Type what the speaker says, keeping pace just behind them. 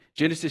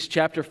Genesis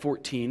chapter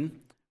 14.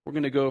 We're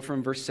going to go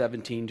from verse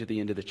 17 to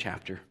the end of the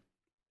chapter.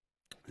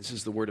 This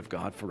is the word of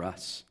God for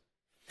us.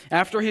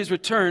 After his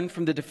return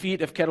from the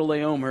defeat of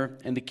Chedorlaomer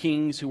and the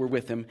kings who were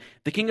with him,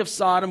 the king of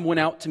Sodom went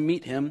out to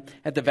meet him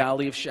at the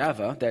valley of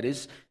Shaveh, that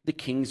is, the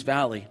king's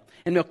valley.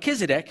 And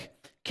Melchizedek,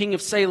 king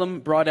of Salem,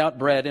 brought out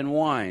bread and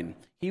wine.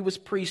 He was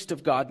priest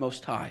of God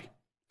Most High.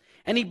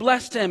 And he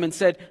blessed him and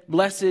said,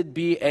 "Blessed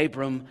be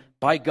Abram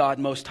by God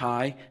Most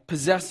High,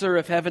 possessor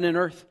of heaven and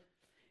earth.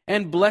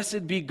 And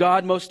blessed be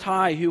God Most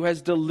High, who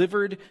has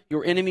delivered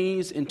your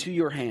enemies into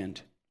your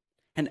hand."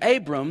 And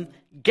Abram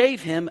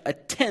gave him a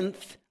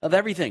tenth of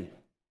everything.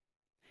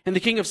 And the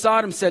king of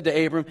Sodom said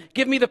to Abram,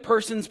 "Give me the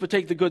persons, but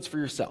take the goods for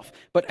yourself."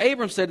 But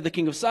Abram said to the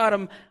king of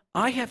Sodom,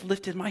 "I have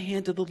lifted my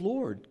hand to the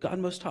Lord, God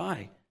Most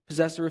High,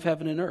 possessor of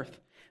heaven and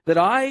earth, that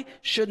I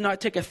should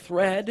not take a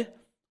thread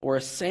or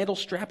a sandal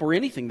strap or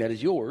anything that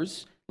is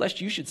yours,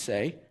 lest you should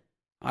say,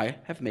 'I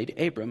have made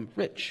Abram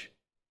rich.'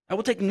 I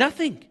will take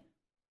nothing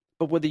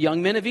but what the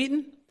young men have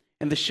eaten,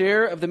 and the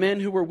share of the men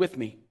who were with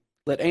me.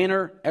 Let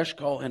Aner,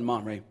 Eshcol, and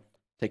Mamre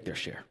take their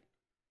share."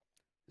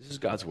 This is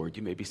God's word.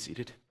 You may be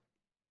seated.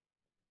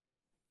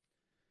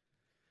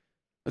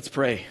 Let's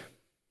pray.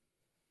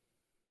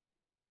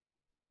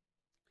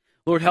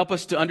 Lord, help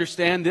us to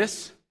understand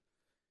this.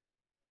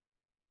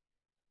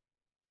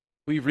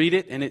 We read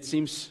it and it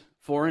seems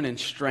foreign and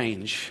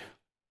strange.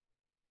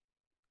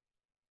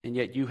 And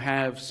yet you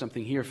have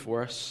something here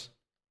for us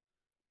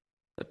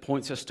that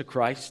points us to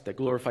Christ, that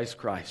glorifies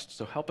Christ.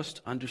 So help us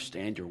to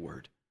understand your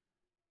word.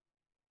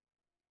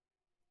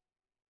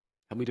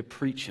 Help me to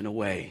preach in a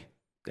way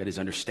that is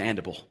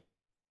understandable.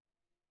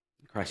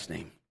 In Christ's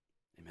name,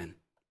 amen.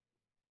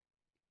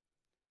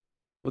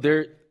 Well,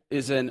 there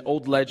is an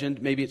old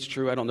legend. Maybe it's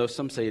true. I don't know.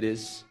 Some say it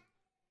is.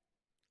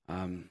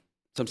 Some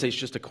say it's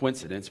just a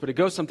coincidence. But it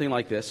goes something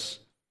like this.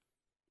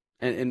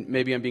 And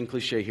maybe I'm being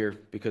cliche here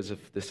because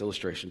of this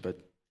illustration, but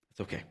it's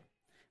okay.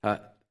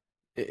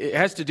 It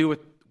has to do with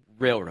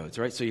railroads,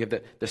 right? So you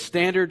have the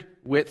standard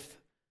width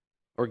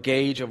or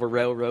gauge of a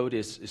railroad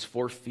is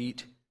 4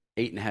 feet,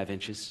 8.5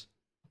 inches.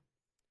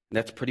 And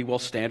that's pretty well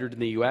standard in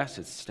the U.S.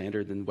 It's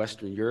standard in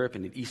Western Europe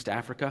and in East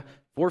Africa.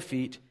 4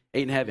 feet,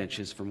 8.5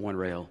 inches from one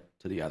rail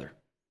to the other.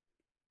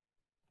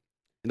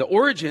 And the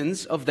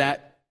origins of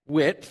that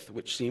width,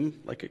 which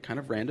seem like a kind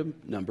of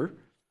random number,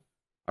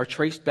 are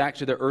traced back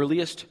to the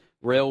earliest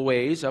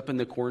railways up in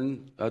the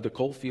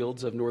coal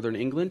fields of northern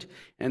England.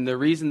 And the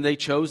reason they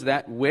chose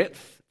that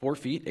width, 4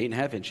 feet,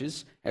 8.5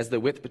 inches, as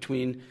the width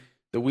between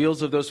the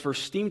wheels of those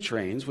first steam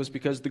trains was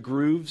because the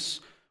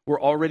grooves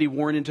were already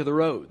worn into the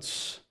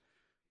roads.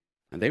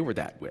 And they were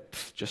that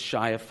width, just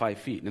shy of 5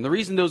 feet. And the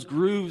reason those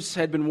grooves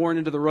had been worn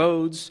into the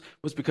roads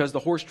was because the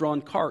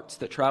horse-drawn carts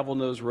that traveled on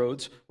those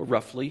roads were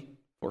roughly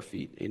 4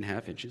 feet,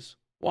 8.5 inches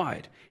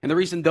wide. And the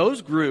reason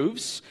those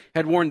grooves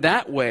had worn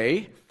that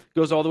way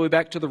goes all the way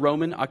back to the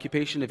Roman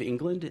occupation of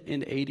England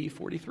in AD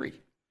 43.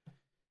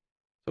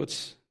 So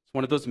it's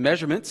one of those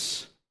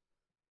measurements,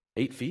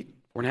 8 feet,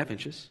 4.5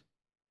 inches,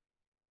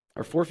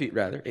 or 4 feet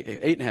rather,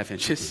 8.5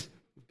 inches,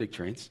 big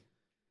trains.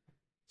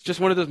 It's just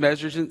one of those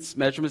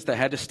measurements that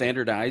had to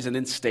standardize and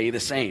then stay the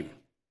same.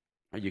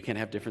 You can't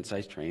have different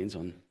sized trains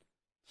on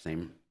the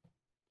same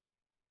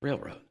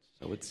railroad.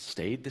 So it's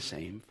stayed the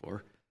same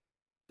for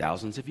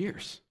thousands of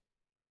years.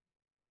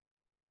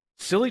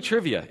 Silly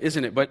trivia,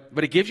 isn't it? But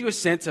it gives you a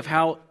sense of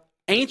how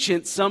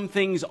ancient some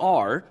things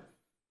are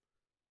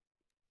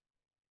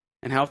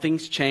and how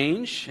things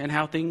change and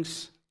how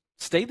things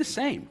stay the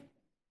same.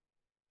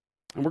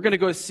 And we're going to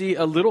go see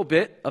a little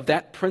bit of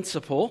that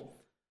principle,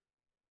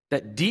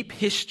 that deep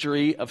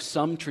history of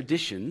some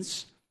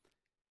traditions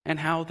and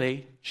how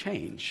they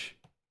change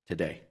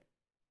today.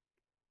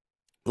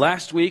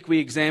 Last week, we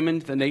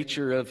examined the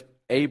nature of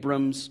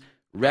Abram's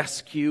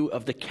rescue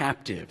of the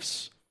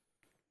captives.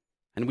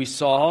 And we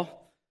saw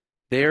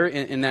there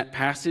in that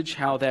passage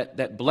how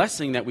that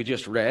blessing that we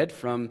just read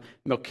from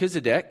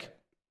Melchizedek,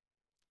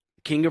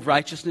 the king of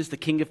righteousness, the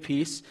king of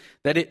peace,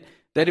 that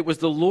it was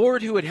the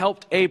Lord who had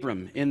helped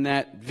Abram in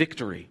that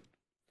victory.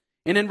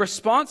 And in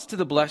response to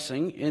the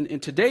blessing,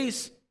 in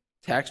today's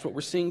text, what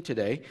we're seeing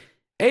today,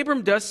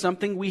 Abram does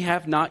something we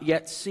have not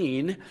yet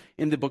seen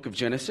in the book of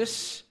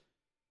Genesis.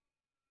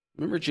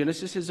 Remember,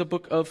 Genesis is a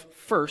book of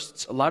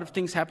firsts. A lot of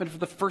things happen for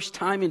the first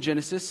time in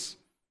Genesis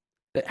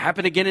that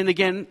happen again and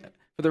again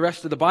for the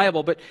rest of the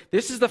Bible. But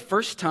this is the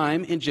first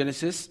time in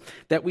Genesis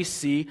that we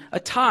see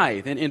a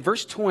tithe. And in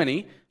verse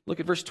 20,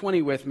 look at verse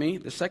 20 with me,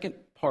 the second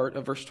part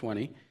of verse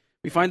 20,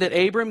 we find that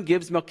Abram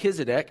gives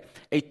Melchizedek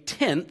a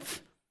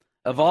tenth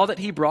of all that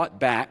he brought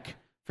back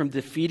from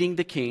defeating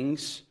the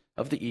kings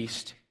of the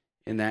east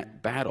in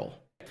that battle.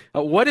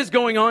 What is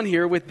going on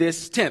here with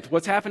this tenth?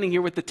 What's happening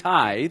here with the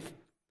tithe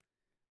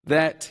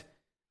that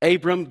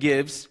Abram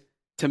gives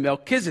to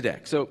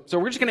Melchizedek? So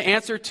we're just going to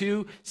answer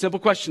 2 simple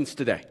questions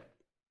today.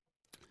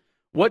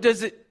 What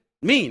does it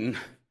mean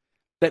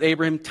that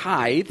Abraham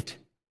tithed?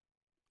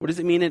 What does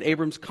it mean in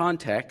Abram's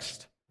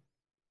context?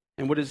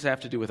 And what does this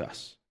have to do with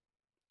us?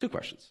 2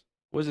 questions.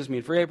 What does this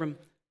mean for Abram?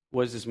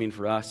 What does this mean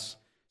for us?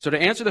 So to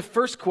answer the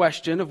first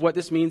question of what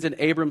this means in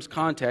Abram's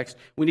context,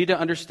 we need to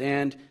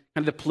understand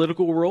kind of the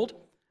political world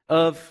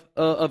of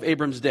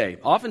Abram's day.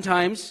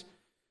 Oftentimes,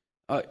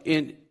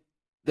 in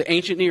the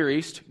ancient Near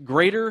East,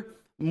 greater,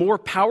 more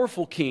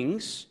powerful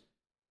kings,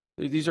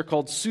 these are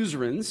called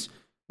suzerains,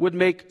 would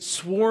make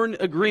sworn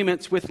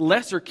agreements with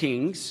lesser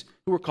kings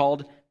who were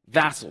called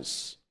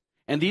vassals.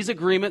 And these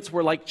agreements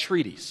were like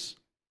treaties.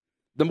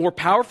 The more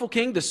powerful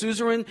king, the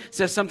suzerain,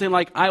 says something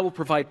like, I will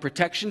provide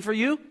protection for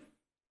you.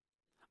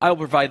 I will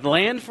provide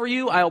land for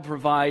you. I will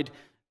provide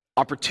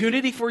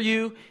opportunity for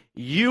you.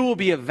 You will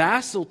be a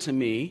vassal to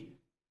me.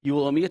 You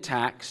will owe me a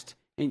tax,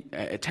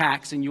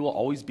 and you will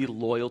always be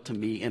loyal to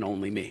me and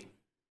only me.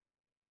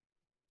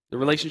 The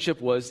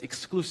relationship was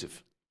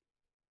exclusive.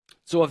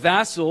 So a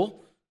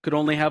vassal could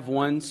only have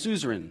one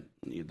suzerain,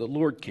 the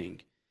Lord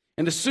King.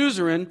 And the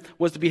suzerain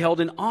was to be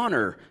held in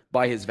honor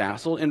by his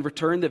vassal. In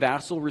return, the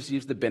vassal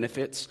receives the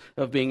benefits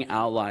of being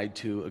allied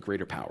to a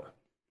greater power.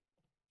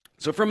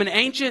 So from an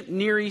ancient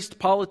Near East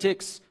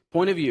politics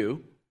point of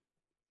view,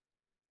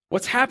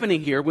 what's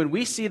happening here when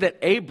we see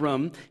that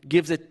Abram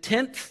gives a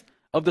tenth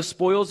of the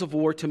spoils of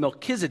war to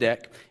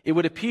Melchizedek, it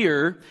would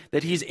appear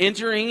that he's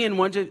entering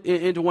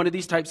into one of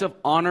these types of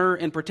honor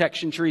and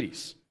protection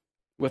treaties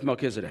with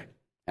Melchizedek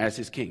as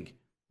his king.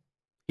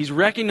 He's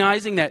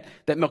recognizing that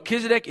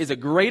Melchizedek is a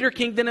greater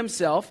king than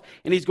himself,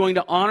 and he's going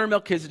to honor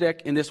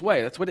Melchizedek in this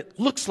way. That's what it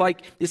looks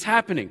like is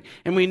happening.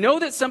 And we know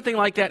that something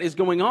like that is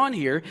going on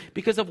here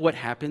because of what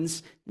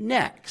happens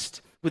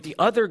next. With the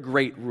other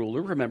great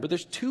ruler, remember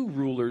there's two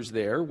rulers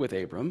there with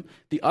Abram.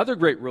 The other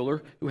great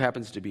ruler who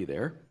happens to be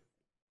there,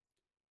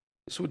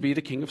 this would be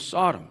the king of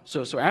Sodom.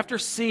 So after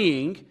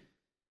seeing,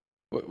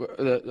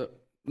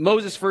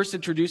 Moses first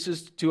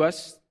introduces to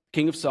us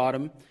king of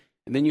Sodom,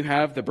 and then you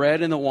have the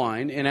bread and the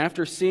wine. And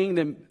after seeing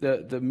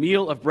the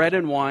meal of bread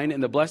and wine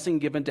and the blessing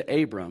given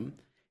to Abram,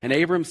 and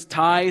Abram's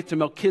tithe to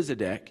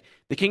Melchizedek,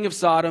 the king of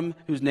Sodom,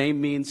 whose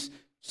name means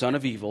son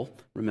of evil,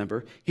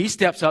 remember, he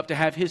steps up to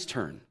have his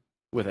turn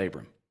with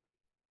Abram.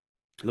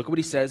 Look at what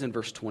he says in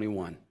verse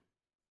 21.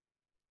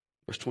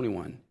 Verse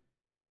 21,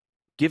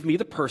 give me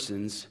the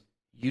persons,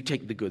 you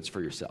take the goods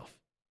for yourself.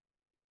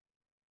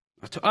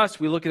 Now, to us,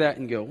 we look at that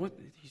and go, what?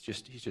 He's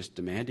just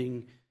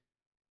demanding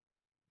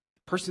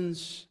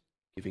persons,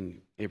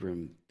 giving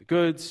Abram the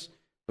goods,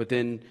 but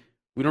then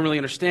we don't really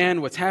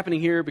understand what's happening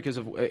here because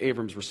of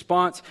Abram's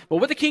response. But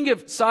what the king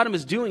of Sodom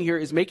is doing here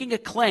is making a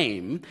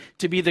claim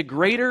to be the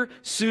greater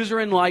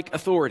suzerain-like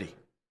authority.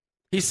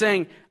 He's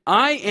saying,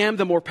 I am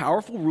the more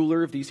powerful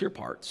ruler of these here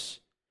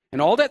parts,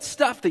 and all that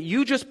stuff that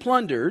you just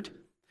plundered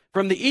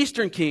from the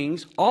eastern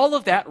kings, all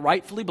of that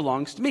rightfully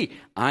belongs to me.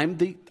 I'm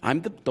the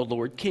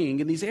Lord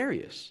King in these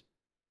areas.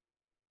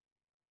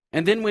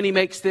 And then when he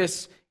makes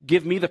this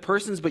give me the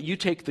persons, but you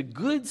take the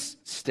goods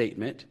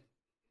statement,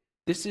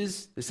 this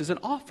is an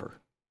offer.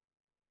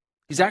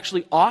 He's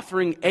actually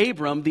offering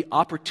Abram the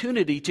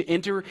opportunity to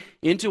enter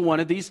into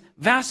one of these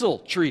vassal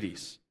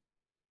treaties.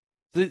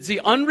 The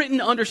unwritten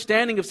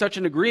understanding of such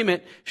an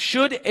agreement,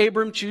 should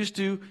Abram choose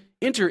to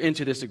enter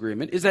into this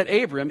agreement, is that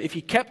Abram, if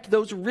he kept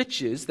those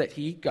riches that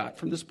he got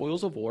from the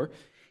spoils of war,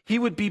 he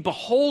would be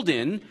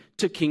beholden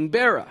to King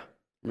Bera.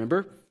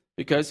 Remember?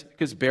 Because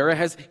Bera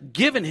has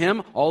given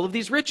him all of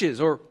these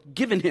riches, or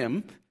given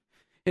him,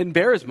 in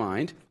Bera's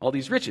mind, all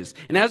these riches.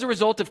 And as a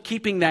result of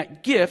keeping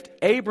that gift,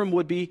 Abram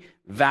would be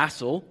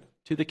vassal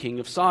to the king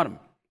of Sodom.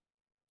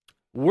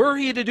 Were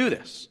he to do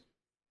this,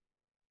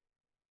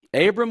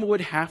 Abram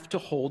would have to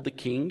hold the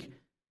king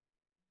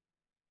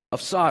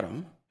of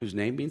Sodom, whose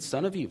name means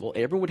son of evil.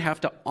 Abram would have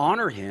to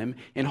honor him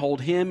and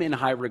hold him in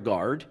high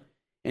regard,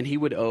 and he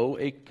would owe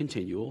a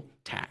continual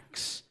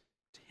tax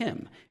to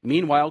him.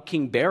 Meanwhile,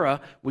 King Bera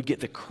would get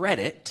the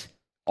credit,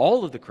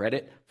 all of the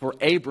credit, for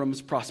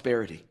Abram's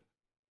prosperity.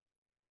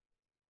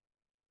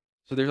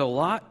 So there's a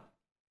lot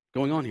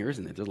going on here,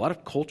 isn't there? There's a lot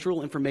of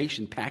cultural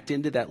information packed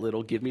into that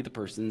little give me the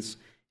persons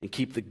and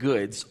keep the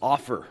goods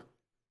offer.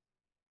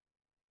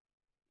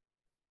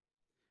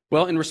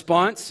 Well, in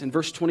response, in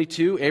verse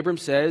 22, Abram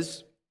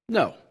says,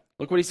 no.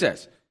 Look what he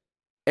says.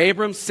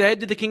 Abram said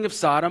to the king of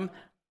Sodom,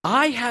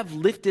 I have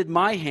lifted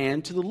my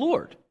hand to the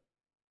Lord,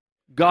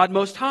 God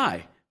Most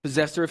High,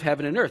 possessor of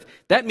heaven and earth.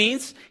 That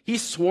means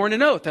he's sworn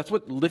an oath. That's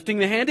what lifting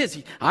the hand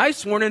is. I've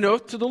sworn an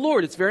oath to the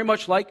Lord. It's very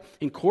much like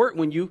in court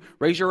when you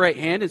raise your right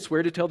hand and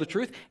swear to tell the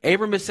truth.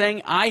 Abram is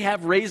saying, I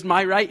have raised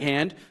my right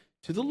hand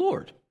to the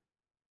Lord.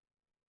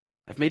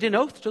 I've made an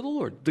oath to the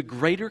Lord, the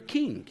greater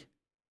king,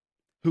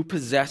 who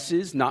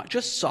possesses not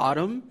just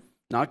Sodom,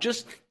 not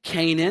just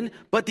Canaan,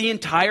 but the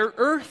entire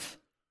earth.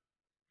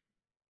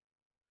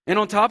 And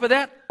on top of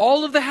that,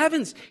 all of the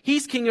heavens.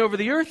 He's king over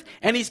the earth,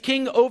 and he's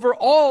king over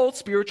all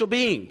spiritual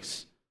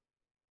beings.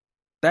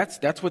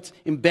 That's what's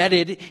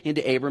embedded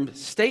into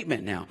Abram's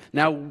statement now.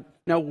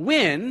 Now,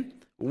 when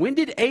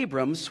did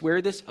Abram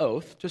swear this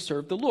oath to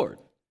serve the Lord?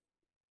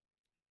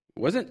 It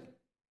wasn't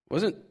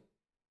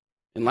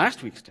in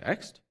last week's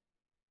text.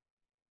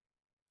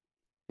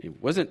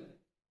 It wasn't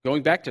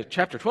going back to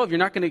chapter 12. You're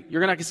not going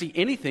to see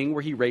anything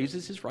where he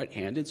raises his right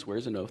hand and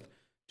swears an oath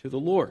to the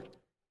Lord.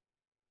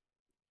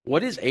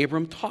 what is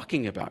Abram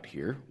talking about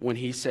here when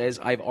he says,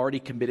 I've already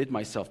committed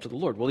myself to the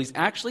Lord? Well, he's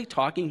actually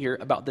talking here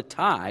about the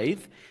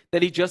tithe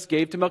that he just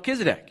gave to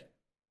Melchizedek.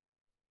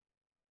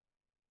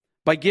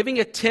 By giving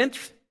a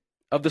tenth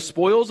of the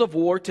spoils of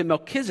war to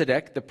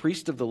Melchizedek, the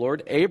priest of the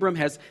Lord, Abram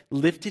has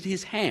lifted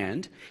his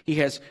hand. He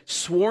has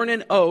sworn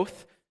an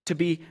oath to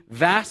be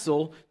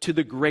vassal to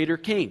the greater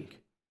king.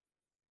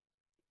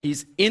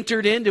 He's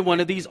entered into one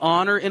of these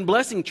honor and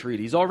blessing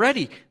treaties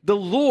already. The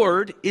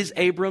Lord is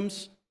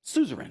Abram's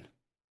suzerain.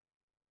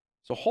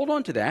 So hold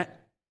on to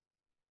that,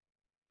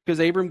 because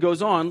Abram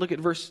goes on. Look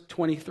at verse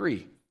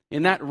 23.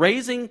 In that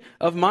raising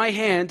of my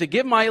hand to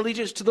give my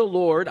allegiance to the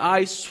Lord,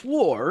 I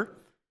swore,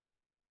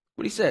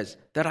 what he says,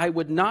 that I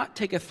would not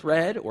take a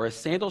thread or a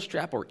sandal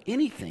strap or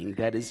anything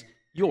that is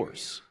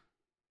yours.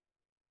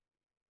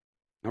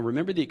 Now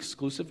remember the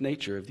exclusive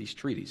nature of these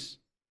treaties.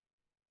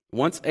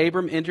 Once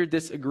Abram entered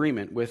this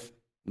agreement with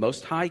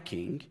Most High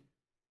King,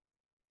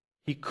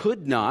 he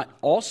could not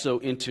also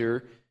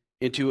enter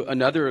into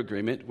another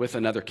agreement with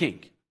another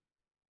king,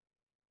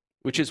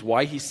 which is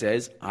why he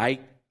says, I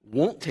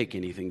won't take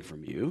anything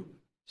from you,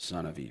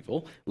 son of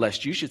evil,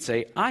 lest you should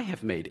say, I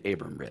have made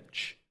Abram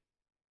rich.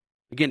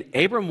 Again,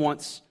 Abram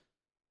wants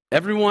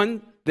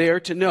everyone there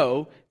to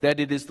know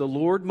that it is the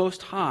Lord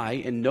Most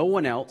High and no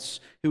one else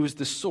who is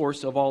the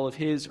source of all of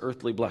his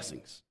earthly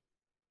blessings.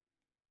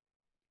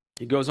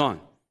 He goes on,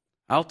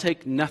 I'll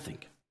take nothing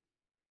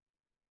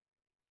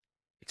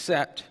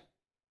except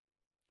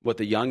what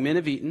the young men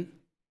have eaten.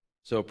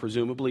 So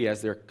presumably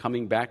as they're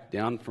coming back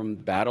down from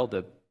battle,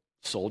 the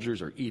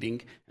soldiers are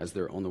eating as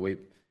they're on the way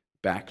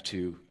back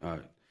to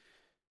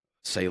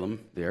Salem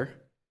there.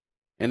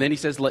 And then he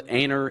says, let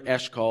Aner,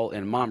 Eshcol,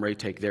 and Mamre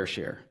take their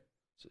share.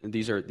 And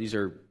these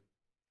are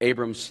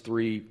Abram's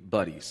three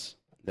buddies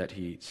that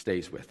he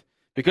stays with.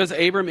 Because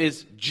Abram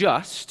is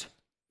just,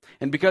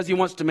 and because he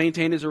wants to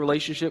maintain his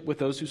relationship with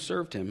those who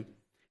served him,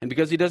 and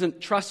because he doesn't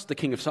trust the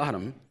king of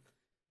Sodom,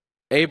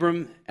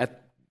 Abram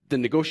at the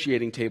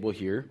negotiating table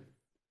here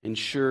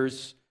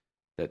ensures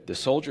that the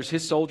soldiers,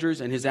 his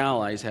soldiers and his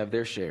allies have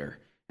their share,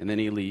 and then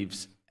he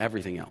leaves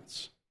everything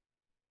else.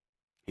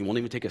 He won't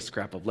even take a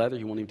scrap of leather.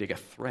 He won't even take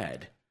a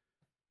thread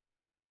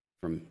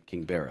from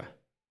King Bera.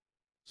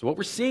 So what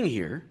we're seeing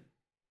here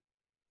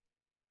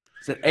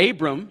is that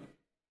Abram,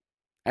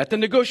 at the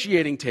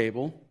negotiating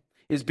table,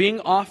 is being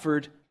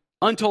offered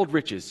untold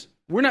riches.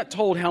 We're not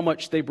told how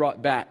much they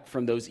brought back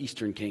from those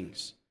eastern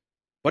kings,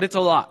 but it's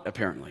a lot,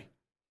 apparently.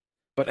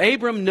 But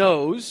Abram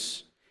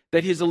knows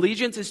that his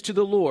allegiance is to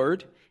the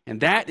Lord, and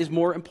that is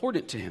more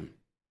important to him.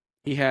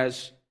 He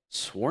has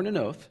sworn an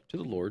oath to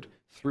the Lord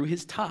through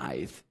his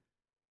tithe.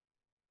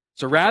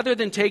 So rather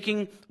than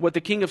taking what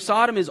the king of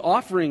Sodom is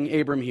offering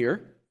Abram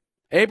here,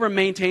 Abram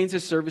maintains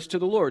his service to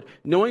the Lord,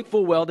 knowing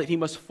full well that he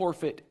must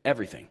forfeit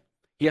everything.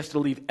 He has to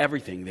leave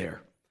everything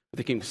there with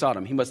the king of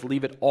Sodom. He must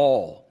leave it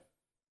all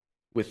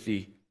with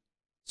the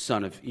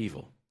son of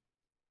evil.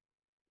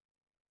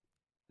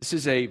 This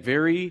is a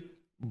very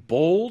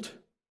bold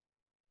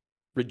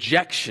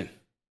rejection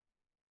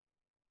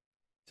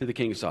to the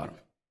king of Sodom.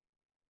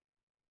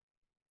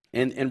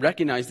 And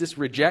recognize this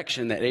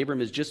rejection that Abram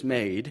has just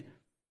made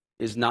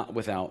is not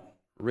without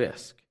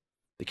risk.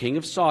 The king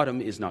of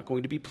Sodom is not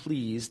going to be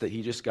pleased that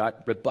he just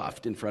got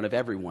rebuffed in front of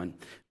everyone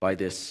by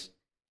this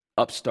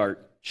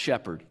upstart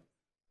shepherd.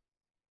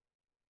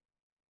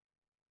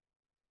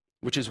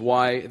 Which is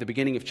why at the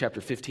beginning of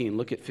chapter 15,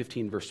 look at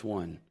 15 verse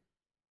 1.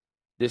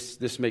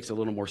 This makes a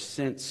little more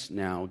sense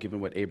now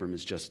given what Abram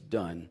has just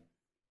done.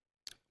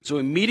 So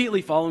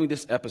immediately following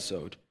this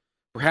episode,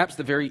 perhaps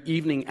the very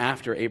evening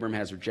after Abram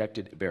has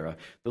rejected Bera,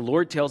 the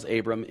Lord tells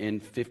Abram in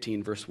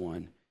 15 verse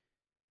 1,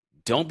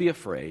 don't be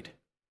afraid,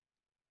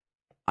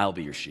 I'll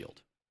be your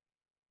shield.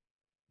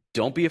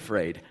 Don't be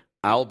afraid,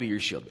 I'll be your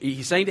shield.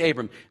 He's saying to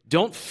Abram,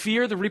 don't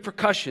fear the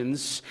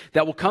repercussions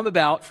that will come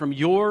about from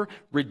your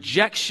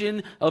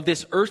rejection of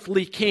this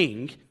earthly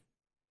king.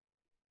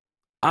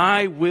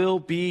 I will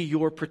be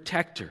your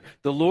protector.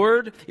 The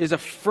Lord is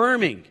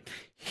affirming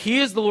he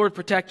is the Lord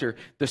protector,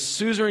 the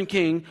suzerain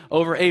king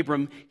over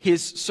Abram,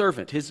 his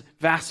servant, his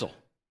vassal.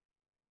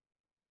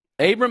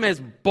 Abram has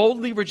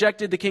boldly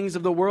rejected the kings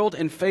of the world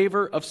in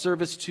favor of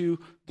service to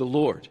the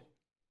Lord,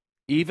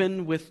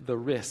 even with the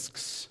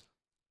risks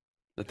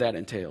that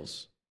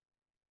entails.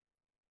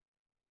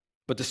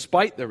 But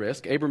despite the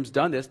risk, Abram's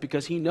done this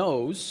because he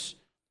knows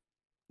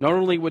not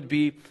only would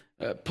be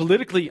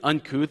politically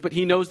uncouth, but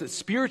he knows that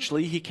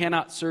spiritually he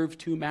cannot serve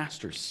two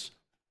masters.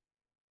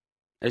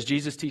 As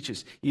Jesus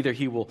teaches, either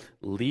he will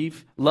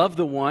love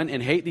the one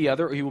and hate the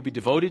other, or he will be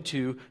devoted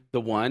to the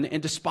one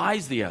and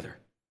despise the other.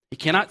 He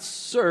cannot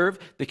serve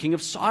the king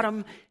of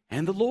Sodom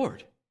and the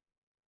Lord.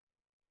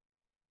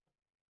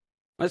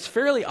 Now, it's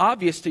fairly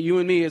obvious to you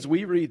and me as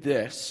we read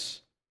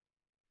this.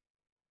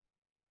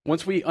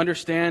 Once we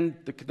understand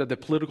the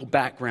political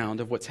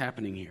background of what's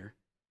happening here,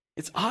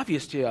 it's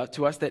obvious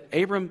to us that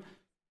Abram,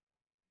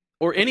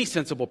 or any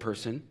sensible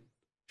person,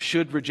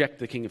 should reject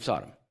the king of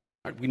Sodom.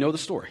 We know the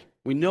story.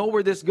 We know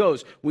where this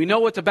goes. We know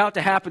what's about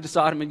to happen to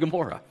Sodom and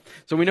Gomorrah.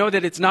 So we know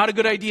that it's not a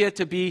good idea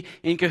to be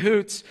in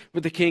cahoots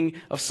with the king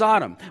of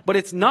Sodom. But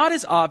it's not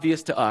as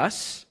obvious to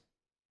us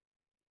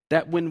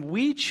that when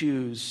we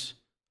choose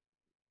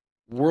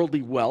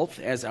worldly wealth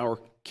as our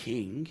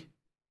king,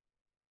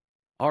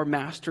 our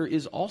master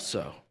is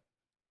also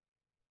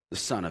the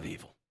son of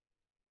evil,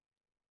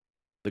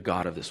 the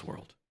god of this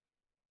world.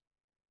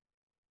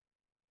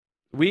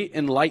 We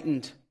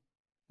enlightened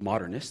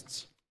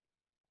modernists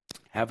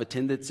have a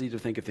tendency to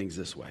think of things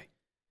this way.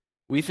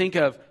 We think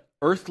of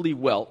earthly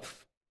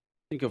wealth,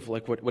 think of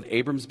like what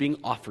Abram's being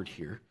offered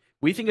here.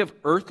 We think of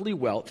earthly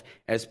wealth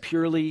as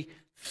purely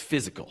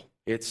physical.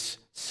 It's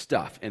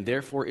stuff, and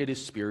therefore it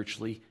is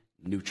spiritually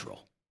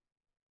neutral.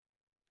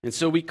 And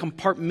so we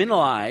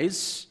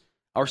compartmentalize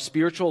our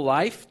spiritual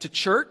life to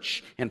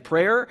church and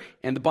prayer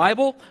and the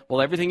Bible,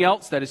 while everything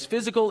else that is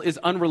physical is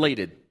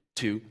unrelated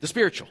to the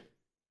spiritual.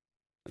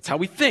 That's how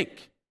we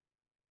think.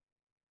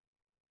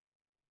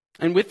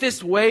 And with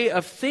this way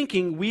of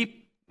thinking,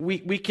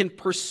 we can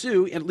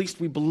pursue, at least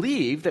we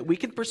believe that we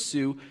can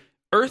pursue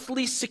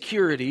earthly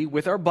security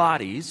with our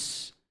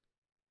bodies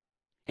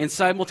and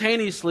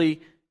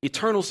simultaneously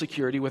eternal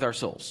security with our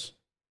souls.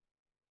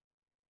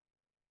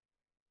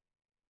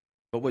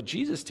 But what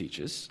Jesus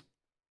teaches,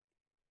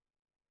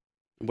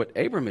 what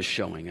Abram is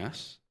showing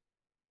us,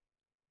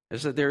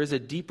 is that there is a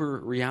deeper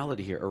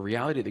reality here, a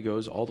reality that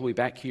goes all the way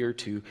back here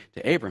to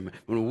Abram.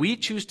 When we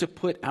choose to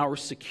put our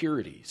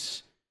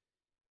securities,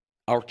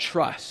 our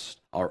trust,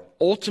 our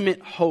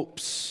ultimate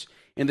hopes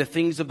in the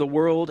things of the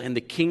world and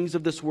the kings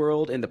of this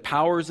world and the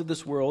powers of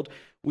this world,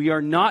 we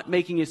are not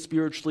making a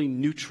spiritually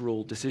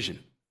neutral decision.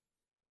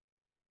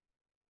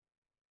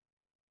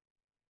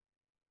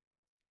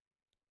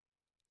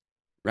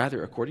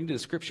 Rather, according to the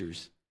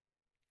scriptures,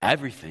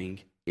 everything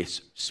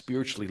is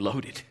spiritually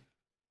loaded.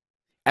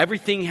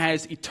 Everything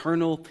has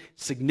eternal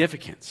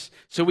significance.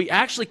 So we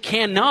actually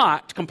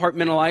cannot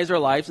compartmentalize our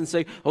lives and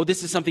say, oh,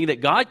 this is something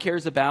that God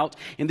cares about,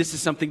 and this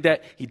is something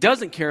that He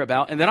doesn't care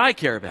about, and that I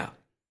care about.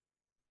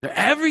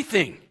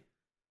 Everything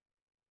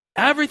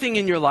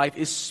in your life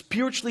is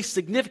spiritually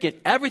significant.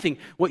 Everything.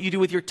 What you do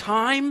with your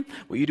time,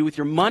 what you do with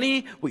your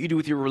money, what you do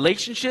with your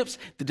relationships,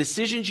 the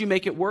decisions you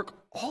make at work,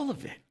 all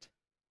of it.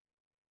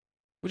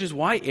 Which is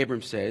why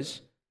Abram says,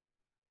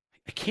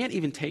 I can't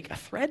even take a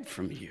thread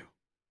from you.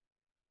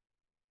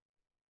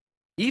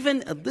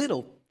 Even a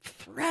little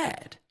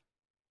thread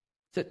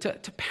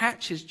to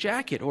patch his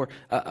jacket, or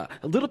a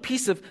little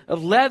piece of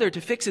leather to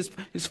fix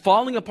his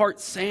falling apart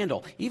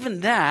sandal.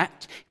 Even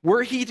that,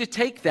 were he to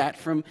take that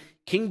from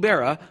King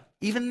Bera,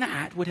 even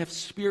that would have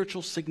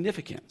spiritual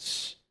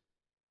significance.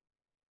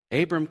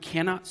 Abram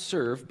cannot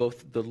serve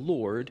both the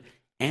Lord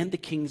and the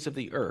kings of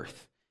the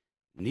earth.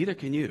 Neither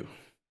can you.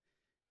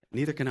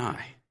 Neither can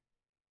I.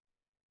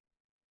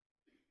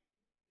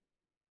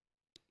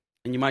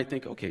 And you might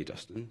think, okay,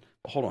 Justin,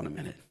 hold on a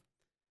minute.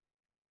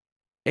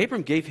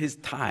 Abram gave his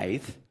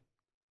tithe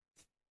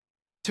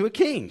to a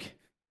king,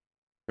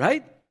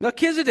 right?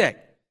 Melchizedek.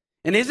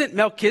 And isn't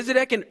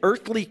Melchizedek an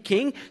earthly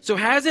king? So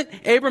hasn't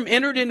Abram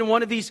entered into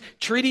one of these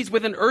treaties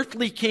with an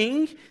earthly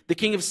king, the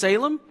king of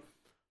Salem?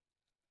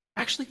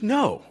 Actually,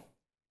 no.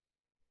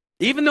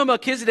 Even though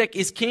Melchizedek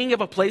is king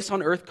of a place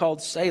on earth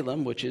called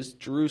Salem, which is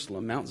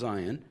Jerusalem, Mount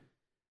Zion,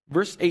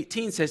 verse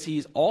 18 says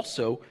he's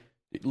also,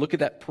 look at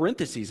that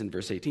parentheses in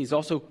verse 18, he's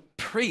also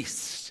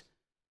priest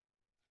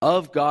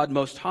of God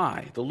Most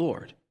High, the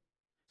Lord.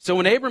 So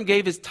when Abram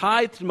gave his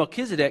tithe to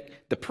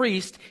Melchizedek, the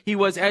priest, he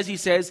was, as he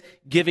says,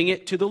 giving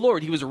it to the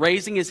Lord. He was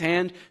raising his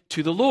hand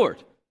to the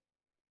Lord.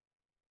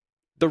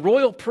 The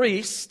royal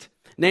priest,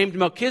 named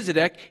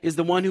Melchizedek, is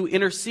the one who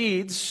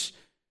intercedes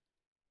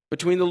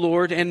between the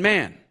Lord and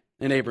man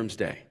in Abram's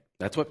day.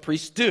 That's what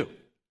priests do.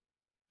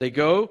 They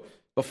go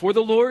before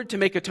the Lord to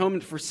make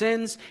atonement for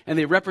sins, and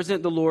they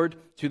represent the Lord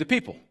to the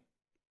people.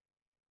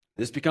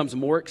 This becomes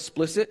more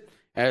explicit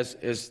as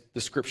the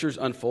scriptures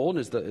unfold,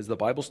 as the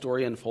Bible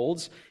story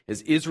unfolds,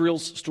 as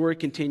Israel's story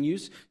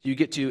continues. You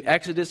get to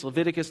Exodus,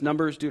 Leviticus,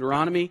 Numbers,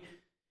 Deuteronomy,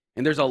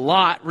 and there's a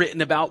lot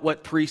written about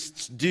what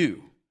priests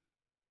do.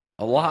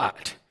 A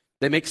lot.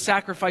 They make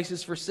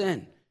sacrifices for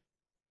sin.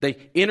 They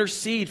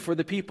intercede for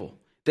the people.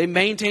 They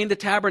maintain the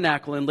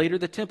tabernacle and later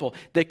the temple.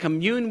 They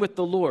commune with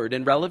the Lord.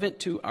 And relevant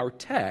to our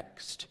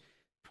text,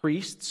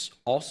 priests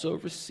also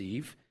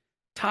receive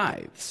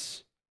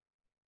tithes.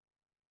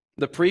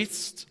 The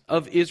priests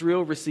of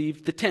Israel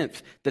received the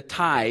tenth, the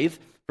tithe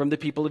from the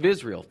people of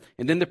Israel.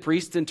 And then the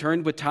priests in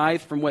turn would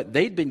tithe from what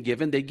they'd been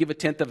given. They'd give a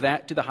tenth of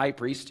that to the high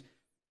priest,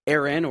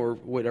 Aaron, or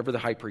whatever the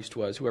high priest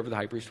was, whoever the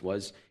high priest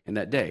was in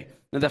that day.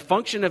 Now the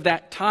function of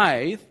that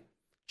tithe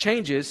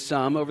changes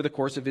some over the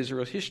course of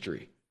Israel's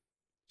history.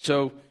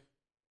 So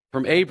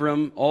from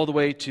Abram all the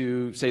way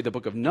to, say, the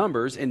book of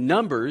Numbers, and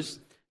Numbers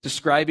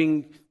describes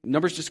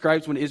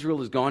when Israel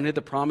has gone into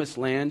the promised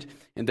land,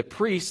 and the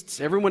priests,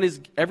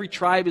 every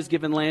tribe is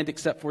given land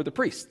except for the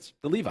priests,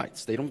 the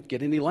Levites. They don't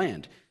get any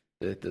land.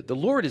 The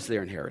Lord is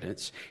their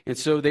inheritance, and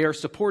so they are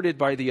supported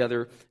by the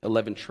other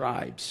 11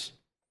 tribes.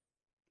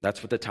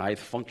 That's what the tithe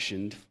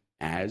functioned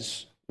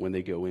as when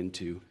they go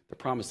into the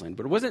promised land.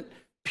 But it wasn't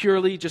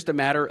purely just a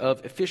matter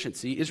of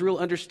efficiency. Israel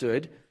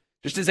understood,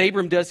 just as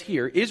Abram does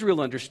here,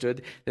 Israel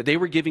understood that they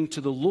were giving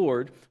to the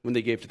Lord when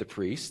they gave to the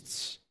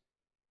priests.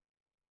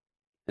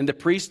 And the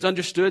priests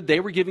understood they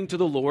were giving to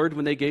the Lord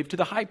when they gave to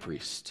the high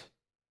priest.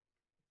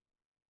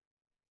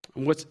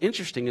 And what's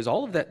interesting is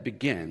all of that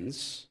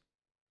begins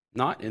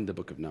not in the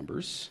book of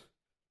Numbers,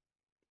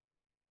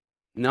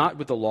 not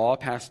with the law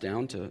passed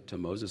down to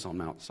Moses on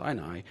Mount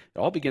Sinai. It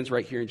all begins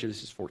right here in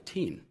Genesis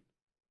 14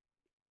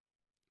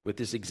 with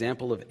this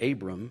example of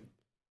Abram,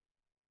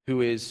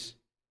 who is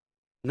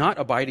not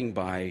abiding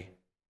by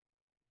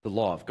the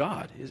law of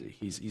God.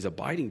 He's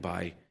abiding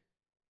by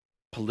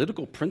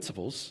political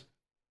principles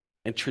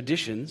and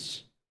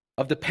traditions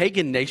of the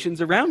pagan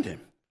nations around him.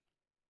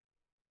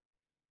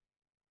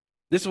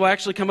 This will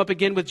actually come up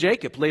again with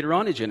Jacob later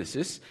on in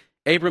Genesis.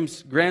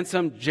 Abram's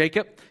grandson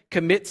Jacob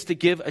commits to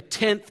give a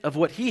tenth of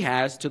what he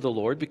has to the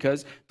Lord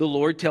because the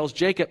Lord tells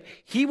Jacob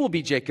he will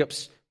be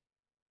Jacob's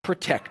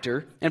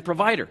protector and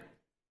provider.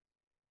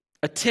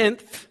 A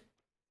tenth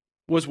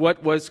was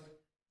what was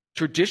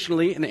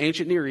traditionally in the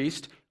ancient Near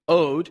East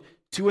owed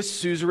to a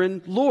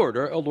suzerain lord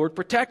or a lord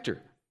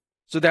protector.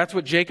 So that's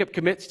what Jacob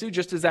commits to,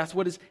 just as that's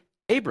what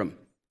Abram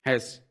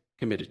has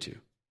committed to.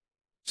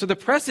 So the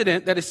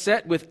precedent that is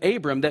set with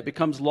Abram that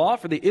becomes law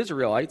for the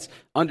Israelites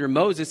under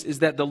Moses is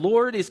that the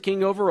Lord is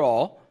king over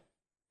all.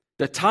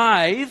 The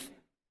tithe,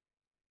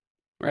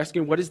 we're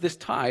asking, what is this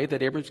tithe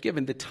that Abram's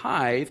given? The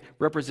tithe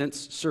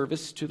represents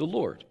service to the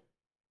Lord.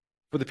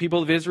 For the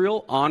people of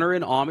Israel, honor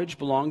and homage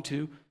belong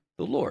to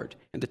the Lord.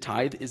 And the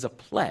tithe is a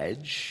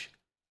pledge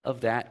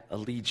of that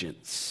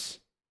allegiance.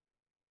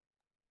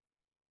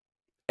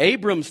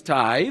 Abram's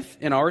tithe,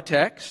 in our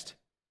text,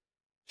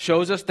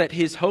 shows us that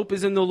his hope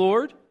is in the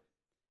Lord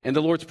and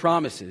the Lord's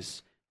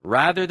promises,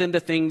 rather than the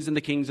things and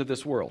the kings of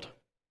this world.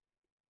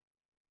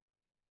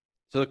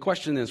 So the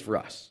question is for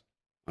us,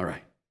 all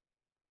right,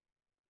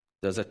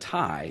 does a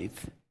tithe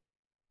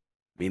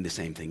mean the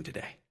same thing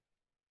today?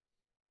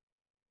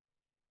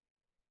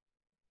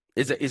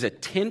 Is a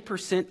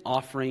 10%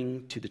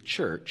 offering to the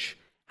church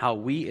how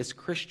we as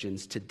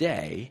Christians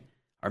today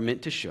are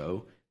meant to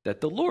show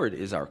that the Lord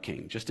is our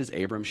king, just as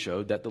Abram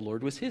showed that the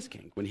Lord was his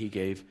king when he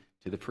gave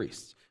to the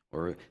priests,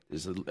 or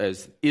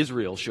as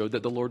Israel showed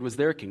that the Lord was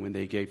their king when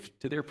they gave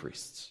to their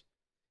priests?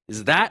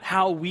 Is that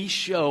how we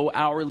show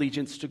our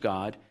allegiance to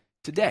God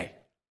today?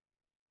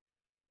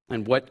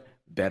 And what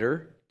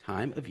better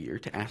time of year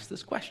to ask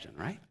this question,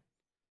 right?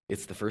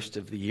 It's the first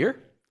of the year.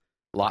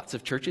 Lots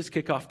of churches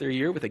kick off their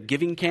year with a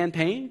giving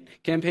campaign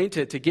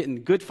to get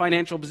in good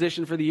financial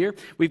position for the year.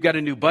 We've got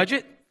a new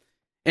budget,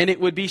 and it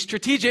would be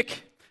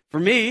strategic for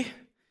me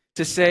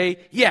to say,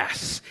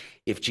 yes,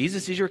 if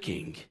Jesus is your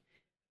king,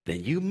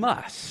 then you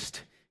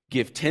must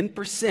give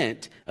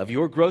 10% of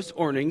your gross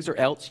earnings, or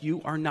else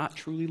you are not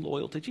truly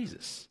loyal to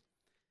Jesus.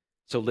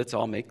 So let's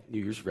all make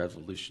New Year's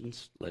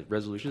resolutions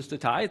to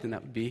tithe, and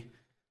that would be,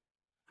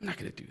 I'm not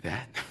going to do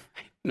that.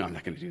 No, I'm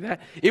not going to do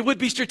that. It would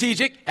be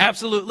strategic,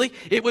 absolutely.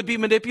 It would be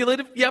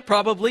manipulative, yeah,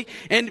 probably.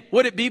 And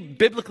would it be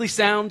biblically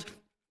sound?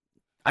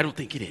 I don't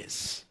think it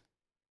is.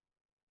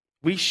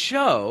 We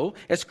show,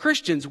 as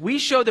Christians, we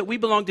show that we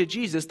belong to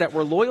Jesus, that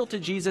we're loyal to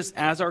Jesus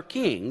as our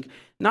king,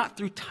 not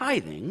through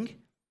tithing,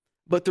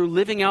 but through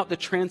living out the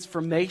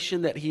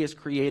transformation that he has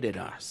created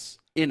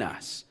in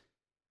us,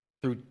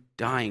 through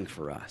dying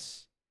for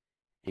us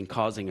and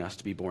causing us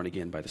to be born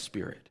again by the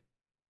Spirit.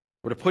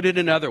 Or to put it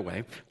another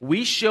way,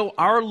 we show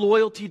our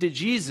loyalty to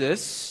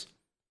Jesus,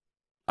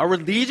 our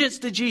allegiance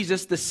to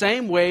Jesus, the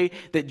same way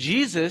that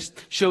Jesus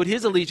showed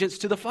his allegiance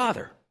to the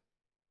Father.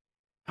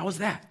 How is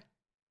that?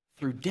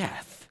 Through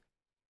death.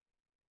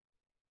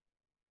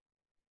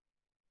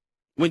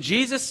 When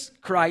Jesus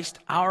Christ,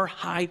 our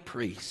high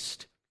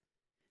priest,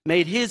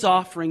 made his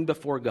offering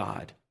before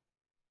God,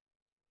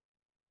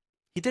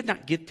 he did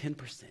not give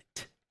 10%.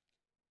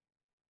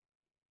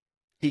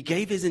 He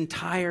gave his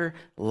entire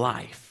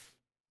life.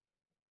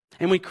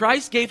 And when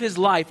Christ gave his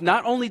life,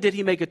 not only did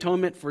he make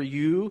atonement for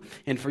you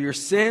and for your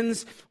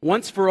sins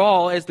once for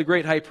all as the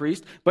great high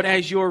priest, but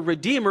as your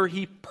Redeemer,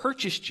 he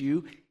purchased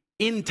you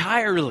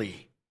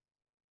entirely.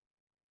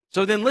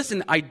 So then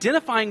listen,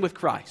 identifying with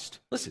Christ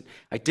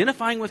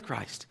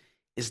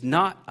is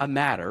not a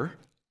matter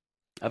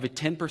of a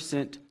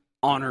 10%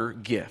 honor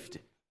gift.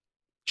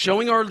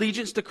 Showing our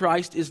allegiance to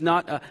Christ is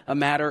not a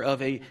matter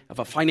of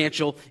a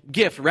financial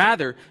gift.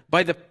 Rather,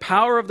 by the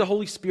power of the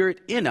Holy Spirit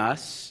in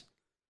us,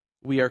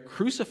 we are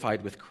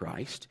crucified with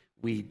Christ,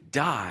 we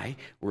die,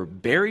 we're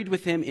buried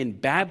with him in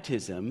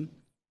baptism,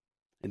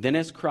 and then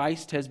as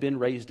Christ has been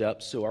raised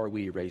up, so are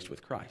we raised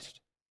with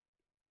Christ.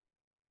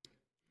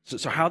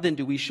 So how then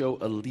do we show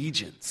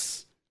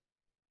allegiance?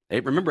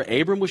 Remember,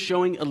 Abram was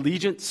showing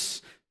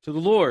allegiance to the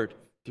Lord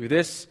through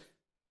this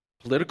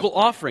political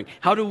offering.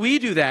 How do we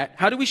do that?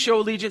 How do we show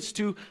allegiance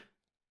to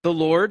the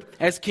Lord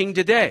as king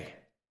today?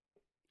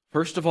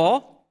 First of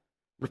all,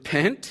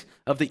 repent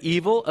of the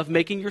evil of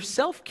making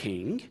yourself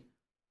king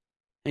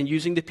and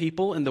using the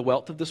people and the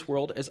wealth of this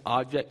world as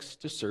objects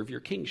to serve your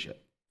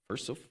kingship.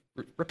 First, so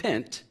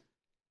repent.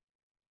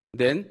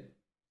 Then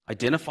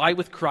identify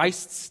with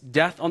Christ's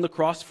death on the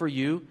cross for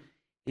you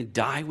and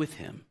die with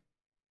him.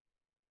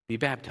 Be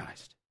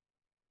baptized.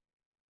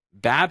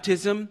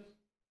 Baptism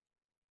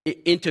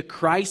into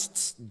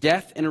Christ's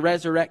death and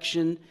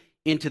resurrection,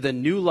 into the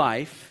new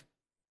life,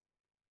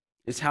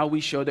 is how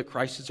we show that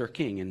Christ is our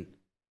King and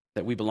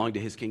that we belong to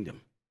his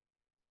kingdom.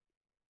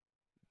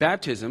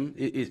 Baptism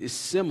is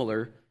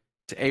similar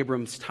to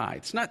Abram's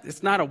tithe.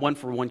 It's not a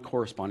one-for-one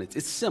correspondence.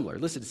 It's similar.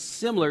 Listen, it's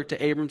similar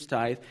to Abram's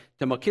tithe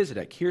to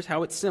Melchizedek. Here's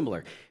how it's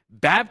similar.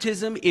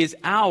 Baptism is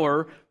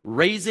our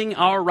raising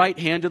our right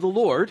hand to the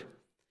Lord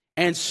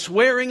and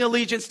swearing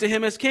allegiance to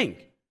him as king.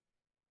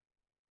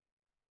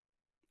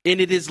 And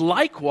it is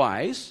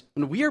likewise,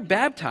 when we are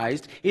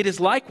baptized, it is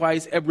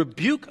likewise a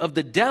rebuke of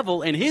the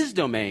devil and his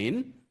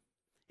domain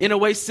in a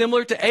way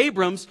similar to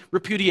Abram's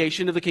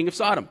repudiation of the king of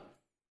Sodom.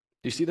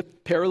 Do you see the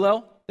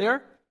parallel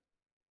there?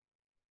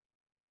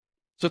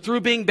 So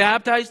through being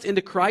baptized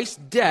into Christ's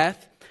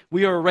death,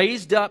 we are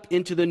raised up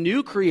into the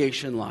new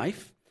creation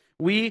life.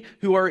 We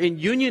who are in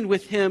union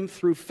with him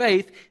through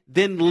faith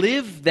then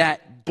live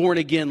that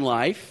born-again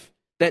life,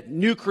 that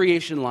new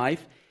creation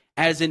life,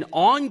 as an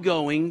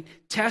ongoing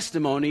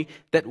testimony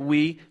that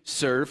we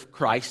serve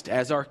Christ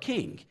as our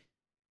King.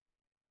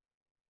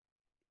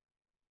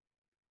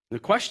 The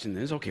question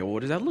is, okay, well, what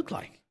does that look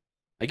like?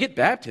 I get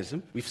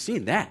baptism. We've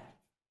seen that.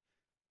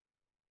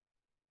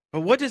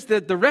 But what does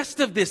the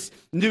rest of this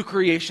new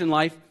creation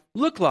life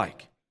look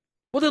like?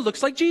 Well, it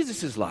looks like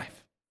Jesus'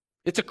 life.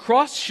 It's a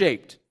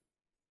cross-shaped,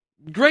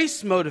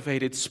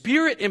 grace-motivated,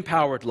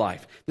 Spirit-empowered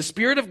life. The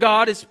Spirit of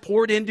God is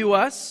poured into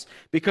us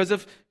because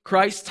of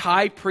Christ's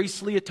high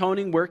priestly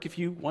atoning work. If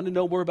you want to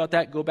know more about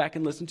that, go back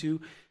and listen to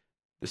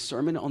the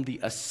sermon on the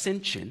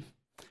Ascension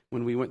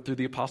when we went through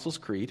the Apostles'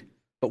 Creed.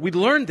 But we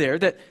learned there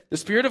that the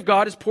Spirit of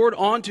God is poured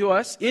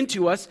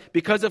into us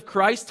because of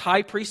Christ's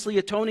high priestly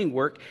atoning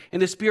work,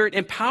 and the Spirit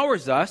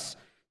empowers us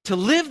to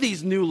live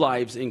these new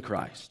lives in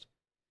Christ.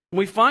 And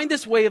we find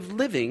this way of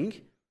living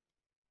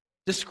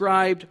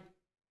described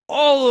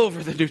all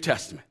over the New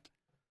Testament.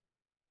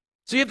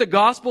 So you have the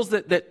Gospels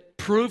that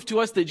prove to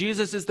us that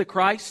Jesus is the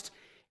Christ,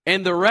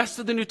 and the rest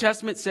of the New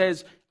Testament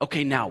says,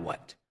 okay, now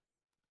what?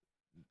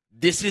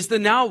 This is the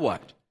now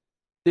what.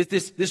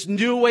 This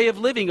new way of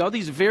living, all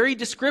these very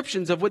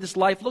descriptions of what this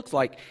life looks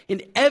like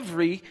in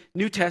every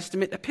New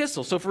Testament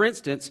epistle. So for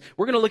instance,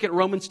 we're going to look at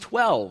Romans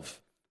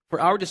 12 for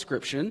our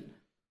description.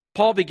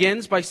 Paul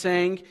begins by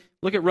saying,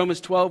 look at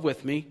Romans 12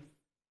 with me.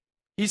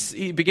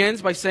 He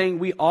begins by saying,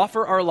 we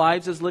offer our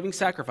lives as living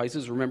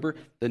sacrifices. Remember,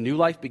 the new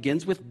life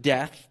begins with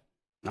death,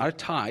 not a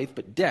tithe,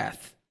 but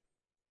death.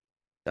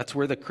 That's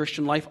where the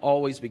Christian life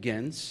always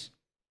begins.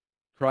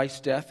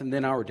 Christ's death and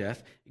then our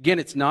death. Again,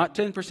 it's not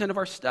 10% of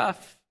our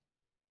stuff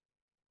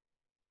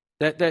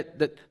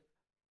that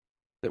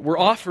we're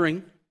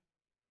offering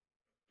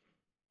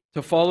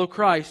to follow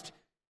Christ.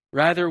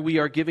 Rather, we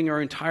are giving our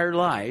entire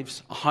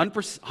lives,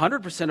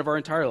 100% of our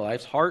entire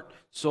lives, heart,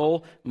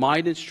 soul,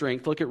 mind, and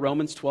strength. Look at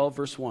Romans 12,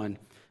 verse 1.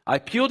 I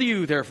appeal to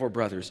you, therefore,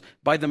 brothers,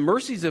 by the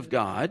mercies of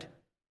God,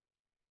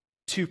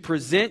 to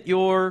present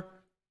your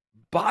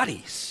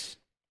bodies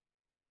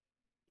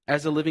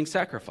as a living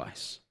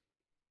sacrifice,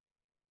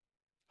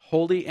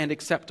 holy and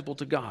acceptable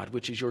to God,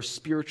 which is your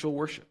spiritual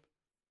worship.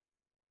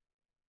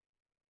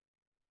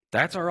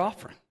 That's our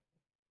offering.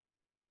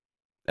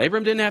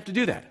 Abram didn't have to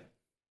do that.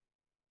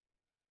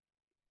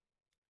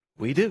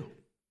 We do.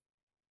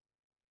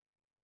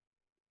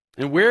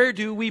 And where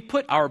do we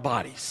put our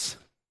bodies?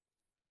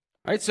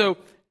 All right, so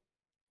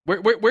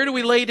where do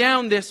we lay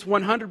down this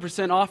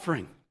 100%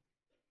 offering?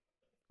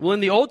 Well, in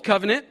the Old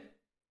Covenant,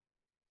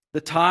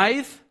 the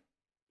tithe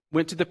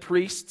went to the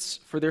priests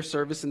for their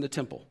service in the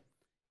temple.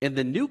 In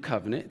the New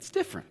Covenant, it's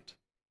different.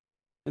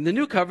 In the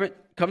New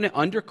Covenant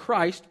under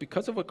Christ,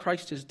 because of what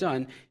Christ has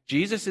done,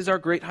 Jesus is our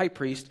great high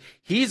priest.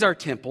 He's our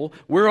temple.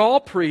 We're all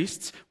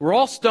priests. We're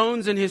all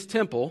stones in his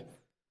temple,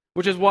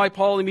 which is why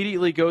Paul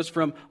immediately goes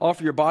from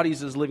offer your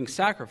bodies as living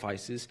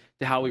sacrifices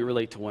to how we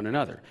relate to one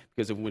another.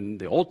 Because when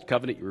the Old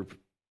Covenant, you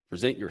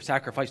present your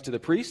sacrifice to the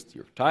priest,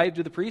 your tithe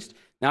to the priest.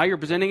 Now you're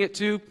presenting it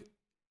to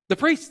the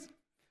priest,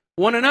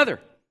 one another.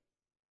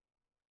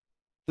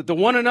 The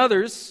one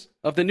another's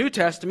of the New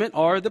Testament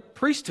are the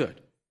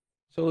priesthood.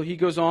 So he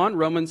goes on,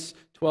 Romans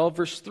 12,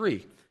 verse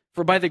 3.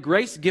 For by the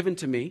grace given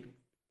to me,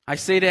 I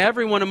say to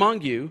everyone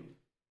among you,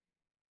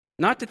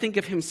 not to think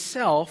of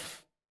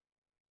himself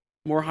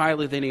more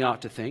highly than he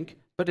ought to think,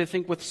 but to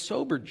think with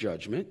sober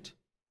judgment,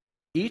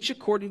 each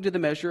according to the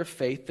measure of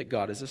faith that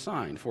God has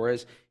assigned. For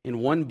as in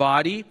one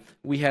body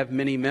we have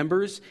many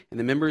members, and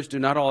the members do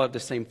not all have the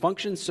same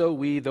function, so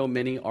we, though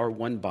many, are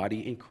one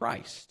body in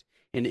Christ,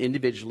 and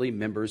individually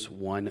members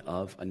one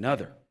of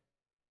another.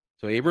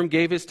 So Abram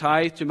gave his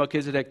tithe to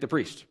Melchizedek the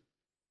priest.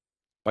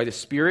 By the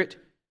Spirit,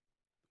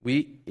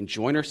 we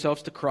join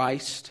ourselves to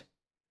Christ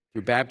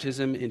through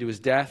baptism into his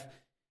death.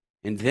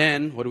 And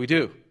then, what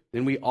do?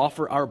 Then we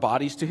offer our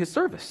bodies to his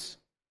service.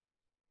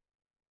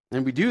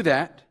 And we do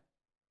that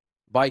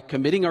by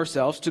committing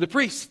ourselves to the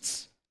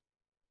priests,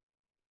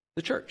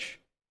 the church.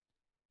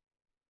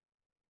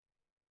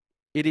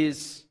 It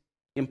is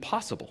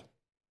impossible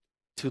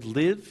to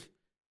live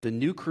the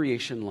new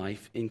creation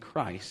life in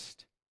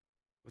Christ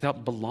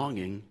without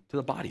belonging to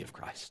the body of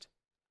Christ.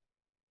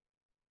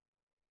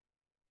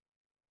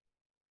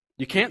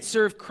 You can't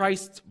serve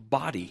Christ's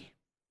body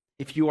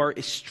if you are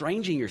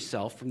estranging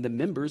yourself from the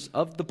members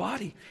of the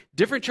body.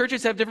 Different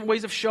churches have different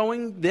ways of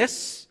showing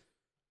this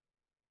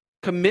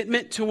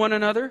commitment to one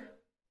another.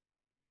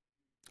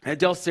 At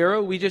Del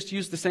Cerro, we just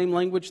use the same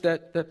language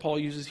that Paul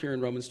uses here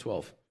in Romans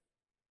 12.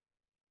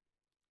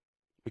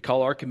 We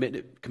call our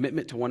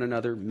commitment to one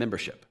another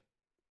membership.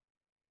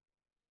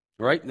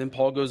 All right? And then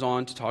Paul goes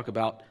on to talk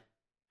about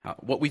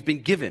what we've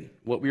been given,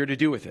 what we are to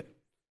do with it.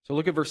 So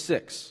look at verse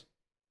 6.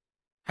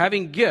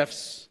 Having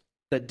gifts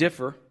that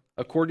differ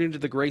according to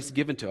the grace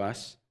given to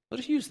us, let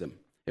us use them.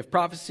 If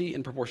prophecy,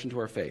 in proportion to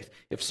our faith.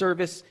 If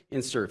service,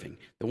 in serving.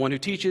 The one who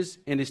teaches,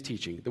 in his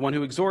teaching. The one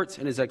who exhorts,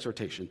 in his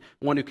exhortation.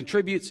 The one who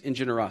contributes, in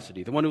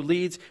generosity. The one who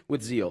leads,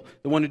 with zeal.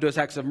 The one who does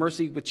acts of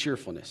mercy, with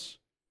cheerfulness.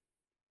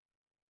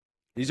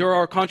 These are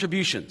our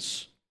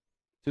contributions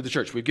to the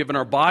church. We've given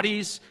our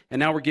bodies, and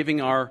now we're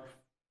giving our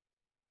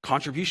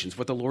contributions,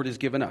 what the Lord has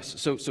given us.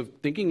 So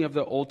thinking of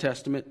the Old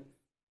Testament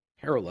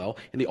parallel,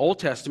 in the Old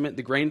Testament,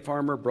 the grain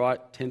farmer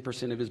brought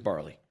 10% of his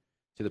barley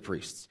to the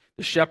priests.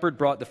 The shepherd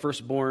brought the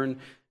firstborn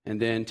and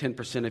then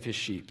 10% of his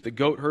sheep. The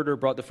goat herder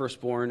brought the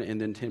firstborn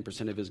and then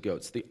 10% of his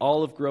goats. The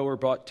olive grower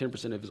brought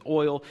 10% of his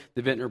oil.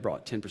 The vintner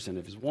brought 10%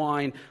 of his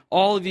wine.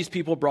 All of these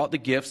people brought the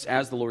gifts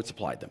as the Lord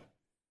supplied them.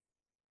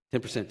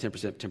 10%, 10%,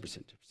 10%,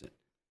 10%.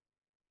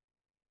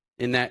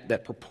 In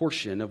that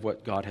proportion of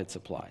what God had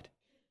supplied.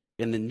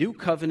 In the new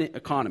covenant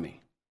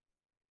economy,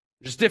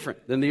 which is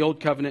different than the old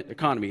covenant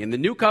economy. In the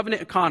new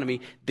covenant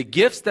economy, the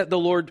gifts that the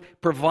Lord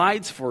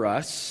provides for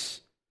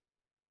us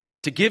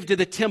to give to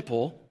the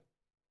temple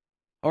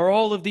are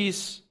all of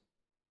these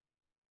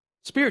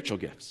spiritual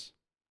gifts.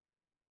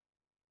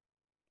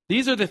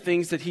 These are the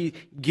things that he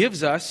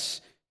gives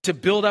us to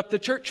build up the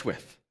church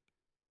with.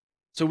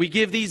 So we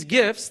give these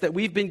gifts that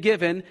we've been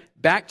given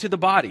back to the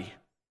body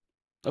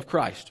of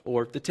Christ,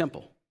 or the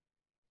temple,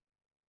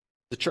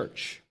 the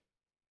church,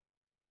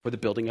 for the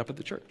building up of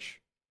the church.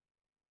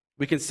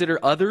 We consider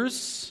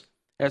others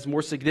as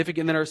more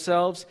significant than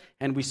ourselves,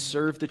 and we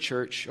serve the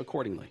church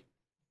accordingly.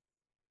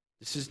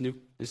 This is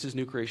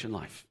new creation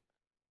life.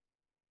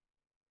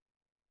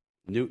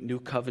 New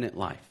covenant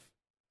life.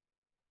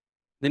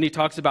 Then he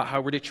talks about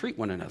how we're to treat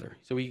one another.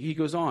 So he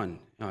goes on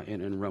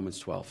in Romans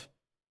 12.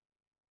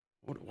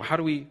 What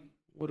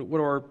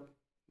are our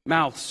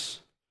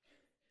mouths?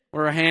 What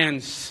are our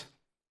hands?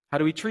 How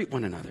do we treat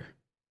one another?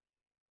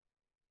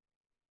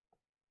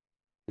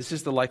 This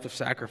is the life of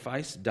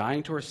sacrifice,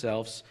 dying to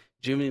ourselves,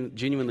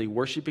 genuinely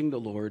worshiping the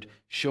Lord,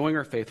 showing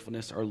our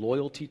faithfulness, our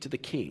loyalty to the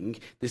King.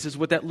 This is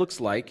what that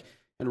looks like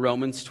in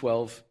Romans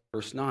 12,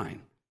 verse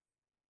 9.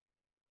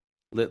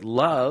 Let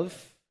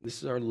love,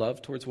 this is our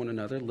love towards one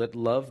another, let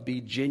love be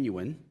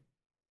genuine.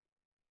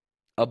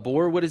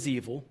 Abhor what is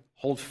evil,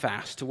 hold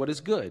fast to what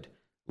is good.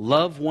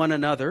 Love one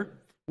another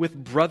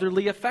with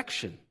brotherly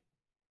affection.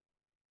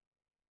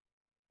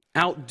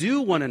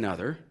 Outdo one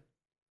another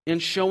in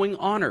showing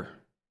honor.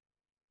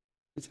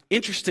 It's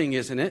interesting,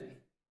 isn't it?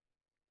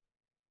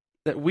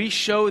 That we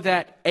show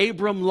that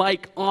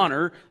Abram-like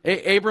honor.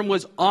 Abram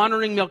was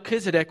honoring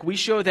Melchizedek. We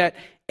show that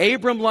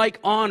Abram-like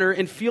honor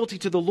and fealty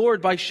to the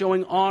Lord by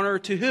showing honor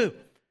to who?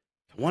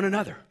 One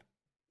another.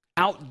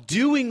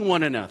 Outdoing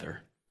one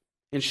another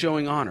in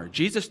showing honor.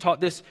 Jesus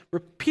taught this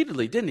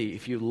repeatedly, didn't he?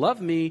 If you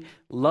love me,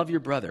 love your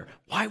brother.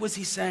 Why was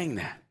he saying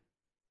that?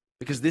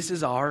 Because this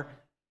is our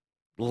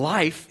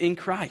life in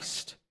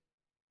Christ.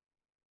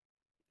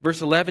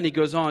 Verse 11, he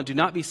goes on, do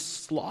not be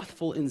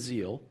slothful in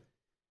zeal,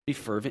 be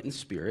fervent in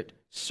spirit,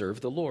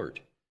 serve the Lord.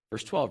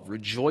 Verse 12,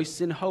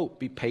 rejoice in hope,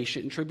 be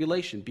patient in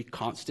tribulation, be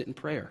constant in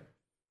prayer.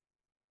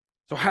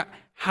 So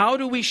how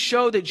do we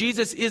show that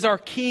Jesus is our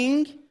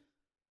King?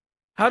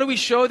 How do we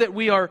show that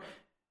we're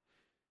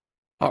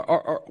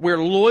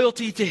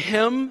loyalty to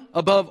him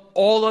above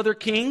all other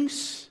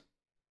kings?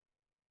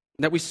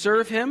 That we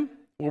serve him?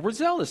 Well, we're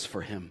zealous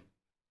for him.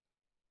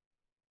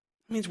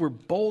 It means we're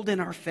bold in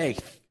our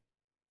faith.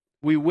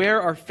 We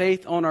wear our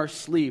faith on our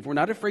sleeve. We're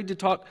not afraid to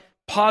talk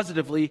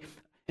positively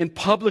and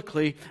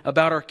publicly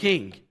about our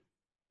King.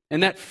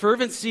 And that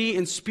fervency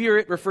in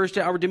spirit refers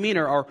to our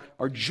demeanor,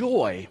 our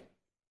joy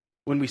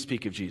when we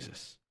speak of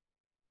Jesus.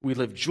 We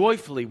live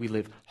joyfully, we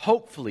live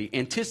hopefully,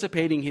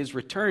 anticipating his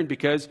return,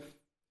 because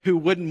who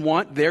wouldn't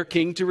want their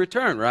King to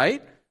return,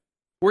 right?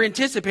 We're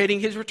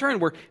anticipating his return.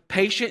 We're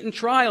patient in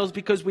trials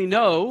because we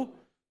know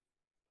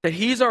that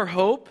he's our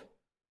hope.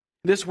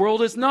 This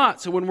world is not.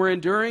 So when we're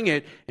enduring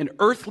an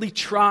earthly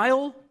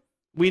trial,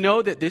 we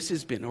know that this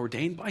has been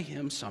ordained by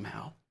him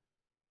somehow.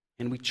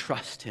 And we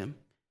trust him,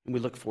 and we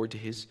look forward to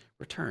his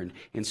return.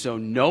 And so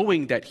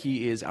knowing that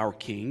he is our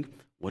King,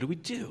 what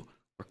do?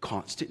 We're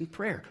constant in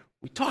prayer.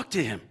 We talk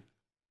to him.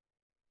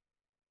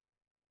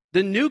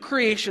 The new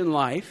creation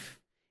life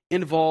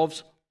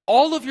involves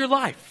all of your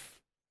life.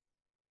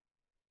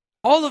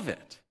 All of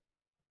it.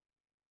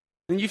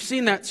 And you've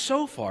seen that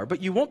so far,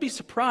 but you won't be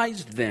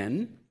surprised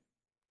then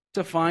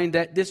to find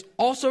that this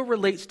also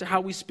relates to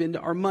how we spend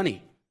our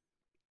money.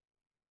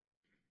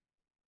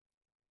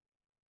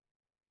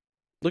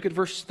 Look at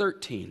verse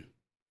 13.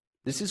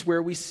 This is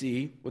where we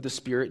see what the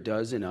Spirit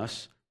does in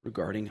us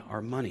regarding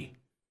our money.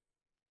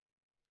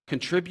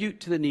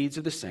 Contribute to the needs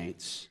of the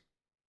saints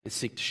and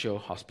seek to show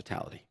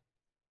hospitality.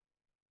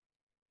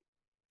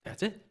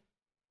 That's it.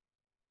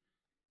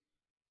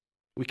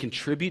 We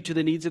contribute to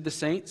the needs of the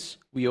saints.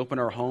 We open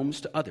our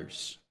homes to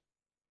others.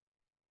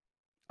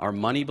 Our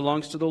money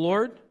belongs to the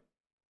Lord.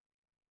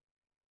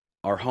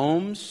 Our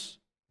homes,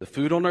 the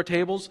food on our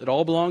tables, it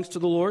all belongs to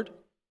the Lord.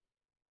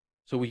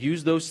 So we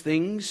use those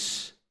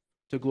things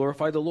to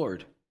glorify the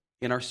Lord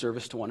in our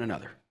service to one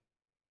another.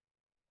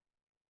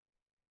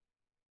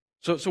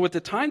 So with the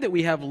time that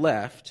we have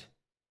left,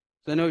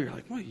 I know you're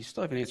like, well, you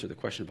still haven't answered the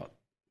question about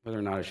whether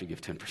or not I should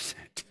give 10%.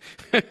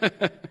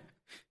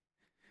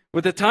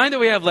 With the time that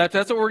we have left,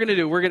 that's what we're going to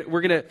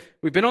do.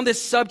 We've been on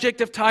this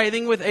subject of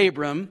tithing with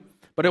Abram,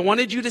 but I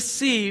wanted you to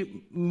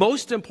see,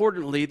 most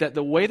importantly, that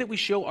the way that we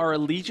show our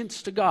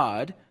allegiance to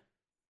God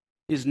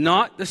is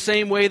not the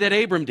same way that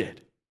Abram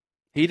did.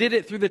 He did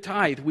it through the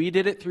tithe. We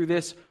did it through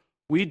this.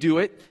 We do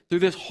it through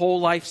this whole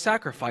life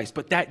sacrifice.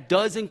 But that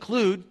does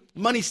include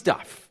money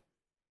stuff.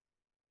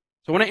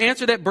 So I want to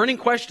answer that burning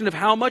question of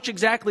how much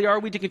exactly are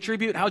we to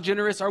contribute? How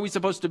generous are we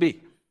supposed to be?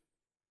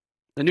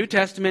 The New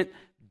Testament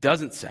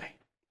doesn't say.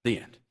 The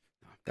end.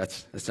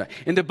 That's right.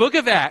 In the book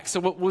of Acts, so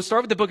we'll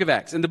start with the book of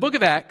Acts. In the book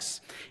of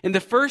Acts, in the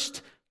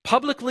first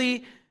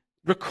publicly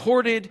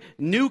recorded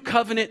New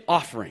Covenant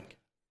offering.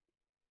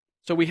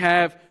 So we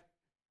have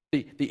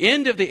the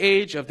end of the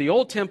age of the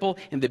old temple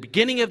and the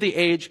beginning of the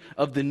age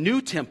of the new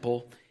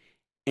temple,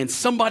 and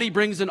somebody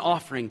brings an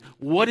offering.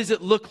 What does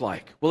it look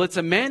like? Well, it's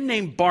a man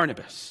named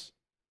Barnabas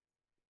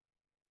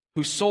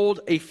who sold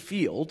a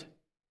field,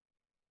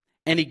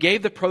 and he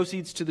gave the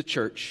proceeds to the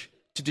church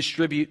to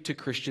distribute to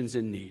Christians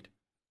in need.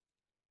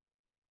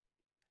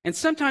 And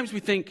sometimes we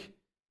think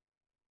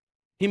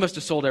he must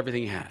have sold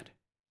everything he had.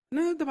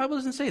 No, the Bible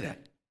doesn't say that.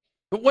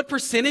 But what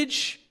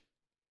percentage,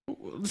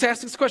 let's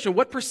ask this question,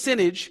 what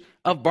percentage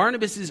of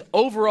Barnabas'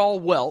 overall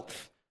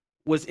wealth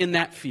was in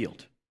that field?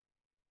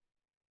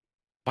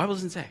 The Bible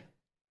doesn't say.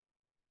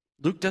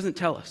 Luke doesn't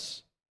tell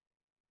us.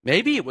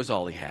 Maybe it was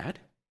all he had.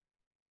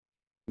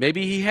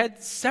 Maybe he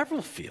had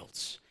several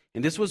fields,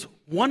 and this was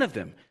one of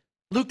them.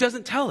 Luke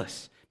doesn't tell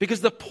us,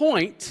 because the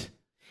point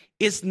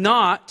is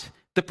not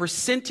the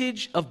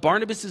percentage of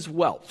Barnabas'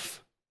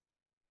 wealth,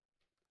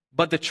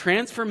 but the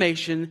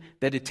transformation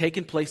that had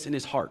taken place in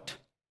his heart.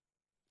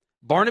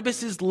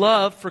 Barnabas'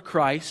 love for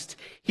Christ,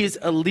 his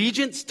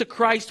allegiance to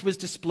Christ was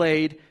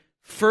displayed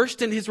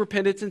first in his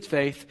repentance and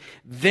faith,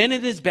 then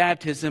in his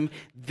baptism,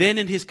 then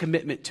in his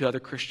commitment to other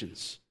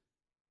Christians.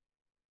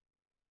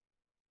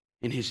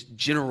 In his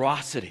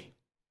generosity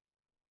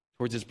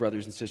towards his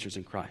brothers and sisters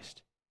in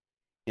Christ.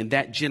 And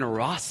that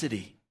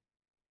generosity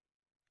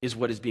is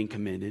what is being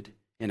commended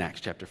in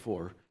Acts chapter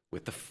 4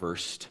 with the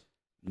first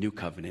New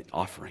Covenant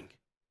offering.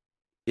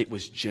 It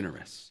was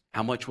generous.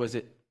 How much was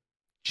it?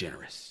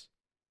 Generous.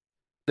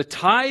 The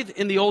tithe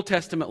in the Old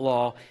Testament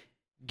law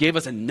gave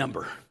us a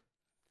number.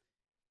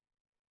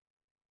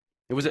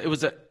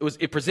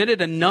 It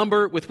presented a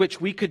number with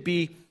which we could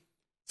be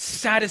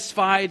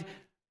satisfied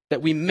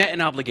that we met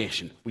an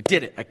obligation. We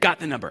did it. I got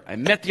the number. I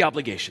met the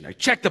obligation. I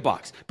checked the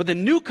box. But the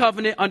new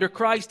covenant under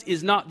Christ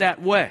is not that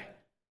way.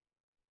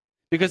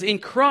 Because in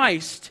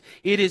Christ,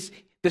 it is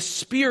the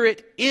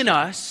Spirit in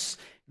us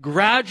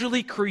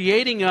gradually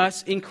creating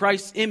us in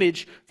Christ's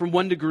image from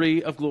one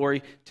degree of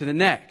glory to the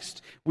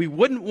next. We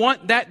wouldn't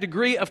want that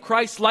degree of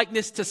Christ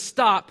likeness to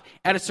stop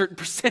at a certain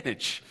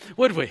percentage,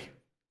 would we?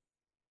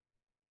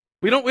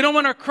 We don't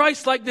want our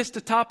Christ likeness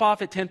to top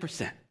off at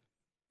 10%.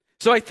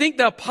 So I think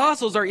the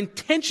apostles are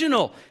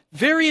intentional,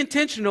 very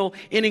intentional,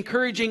 in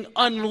encouraging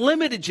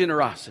unlimited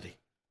generosity.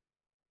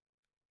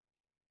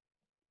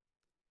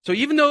 So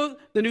even though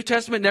the New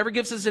Testament never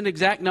gives us an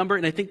exact number,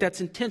 and I think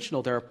that's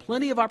intentional, there are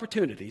plenty of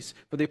opportunities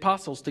for the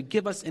apostles to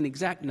give us an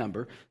exact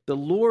number. The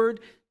Lord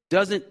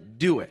doesn't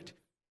do it.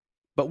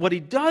 But what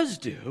he does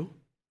do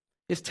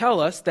is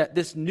tell us that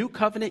this new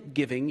covenant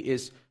giving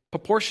is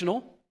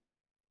proportional,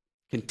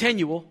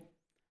 continual,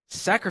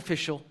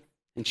 sacrificial,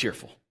 and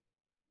cheerful.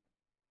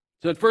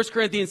 So in 1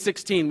 Corinthians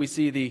 16, we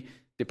see the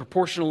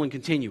proportional and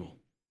continual.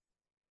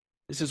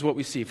 This is what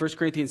we see. 1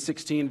 Corinthians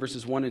 16,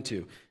 verses 1 and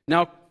 2.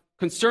 Now,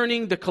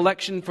 concerning the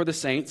collection for the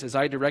saints, as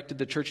I directed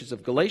the churches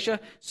of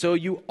Galatia, so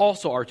you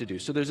also are to do.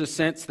 So there's a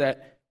sense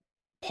that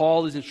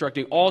Paul is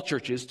instructing all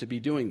churches to be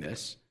doing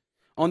this.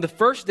 On the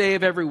first day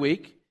of every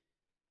week,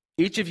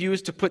 each of you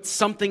is to put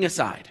something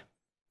aside.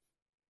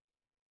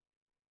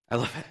 I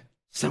love it.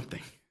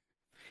 Something.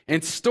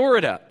 And store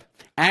it up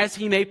as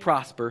he may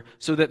prosper,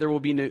 so that there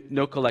will be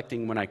no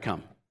collecting when I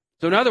come.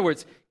 So in other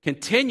words,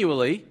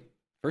 continually,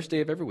 first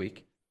day of every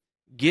week,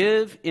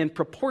 give in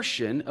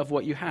proportion of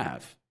what you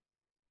have.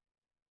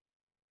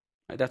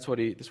 That's what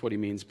he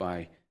means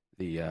by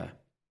the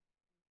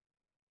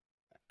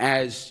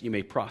as you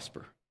may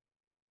prosper.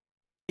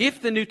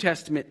 If the New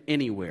Testament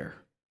anywhere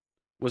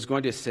was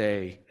going to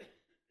say,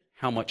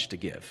 how much to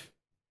give.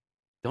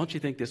 Don't you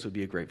think this would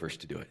be a great verse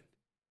to do it?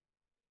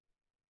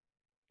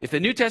 If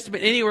the New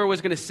Testament anywhere was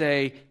going to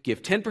say,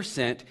 give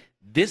 10%,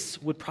 this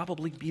would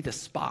probably be the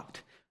spot.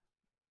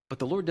 But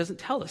the Lord doesn't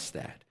tell us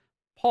that.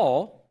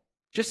 Paul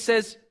just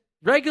says,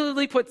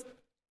 regularly put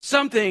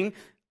something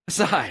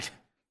aside.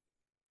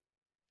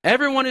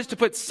 Everyone is to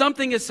put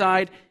something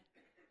aside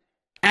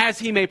as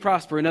he may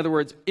prosper. In other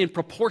words, in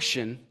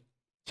proportion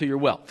to your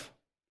wealth.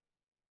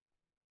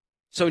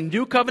 So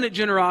new covenant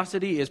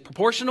generosity is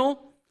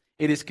proportional,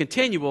 it is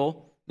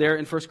continual there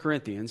in 1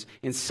 Corinthians.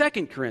 In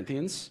 2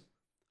 Corinthians,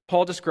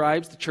 Paul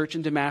describes the church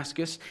in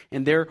Damascus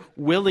and their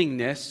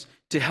willingness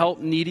to help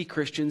needy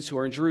Christians who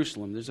are in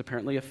Jerusalem. There's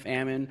apparently a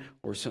famine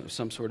or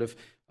some sort of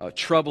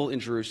trouble in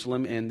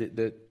Jerusalem, and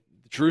the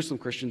Jerusalem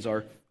Christians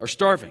are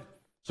starving.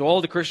 So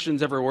all the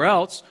Christians everywhere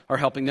else are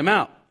helping them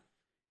out.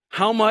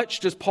 How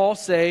much does Paul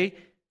say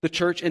the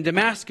church in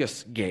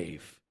Damascus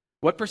gave?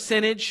 What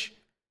percentage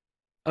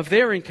of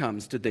their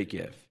incomes did they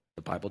give?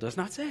 The Bible does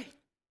not say.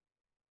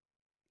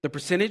 The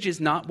percentage is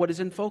not what is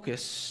in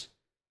focus.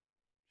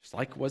 Just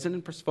like it wasn't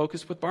in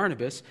focus with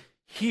Barnabas,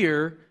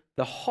 here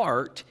the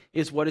heart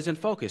is what is in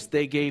focus.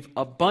 They gave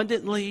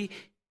abundantly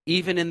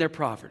even in their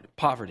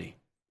poverty,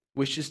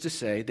 which is to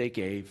say they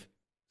gave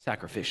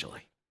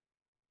sacrificially.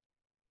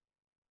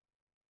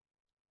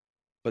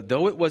 But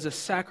though it was a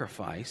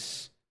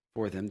sacrifice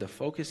for them, the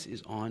focus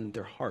is on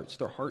their hearts,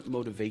 their heart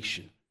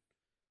motivation.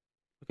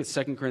 Look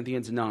at 2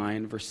 Corinthians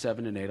 9, verse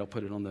 7 and 8. I'll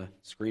put it on the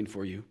screen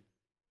for you.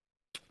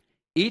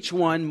 Each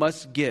one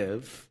must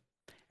give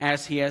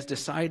as he has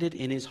decided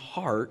in his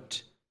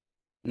heart,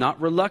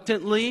 not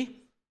reluctantly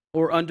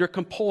or under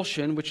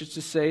compulsion, which is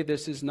to say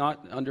this is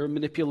not under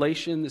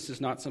manipulation. This is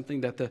not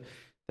something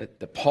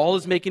that Paul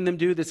is making them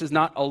do. This is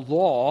not a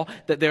law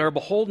that they are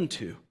beholden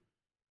to.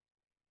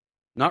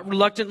 Not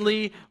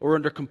reluctantly or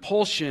under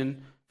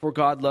compulsion, for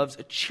God loves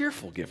a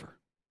cheerful giver.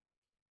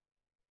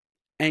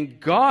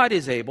 And God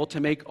is able to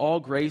make all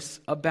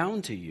grace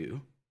abound to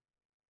you,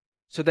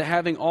 so that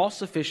having all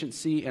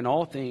sufficiency in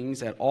all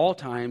things at all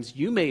times,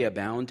 you may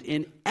abound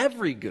in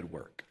every good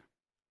work.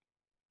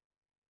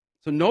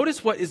 So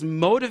notice what is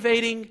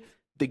motivating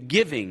the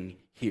giving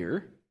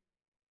here.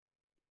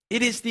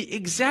 It is the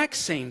exact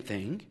same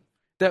thing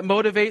that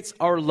motivates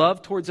our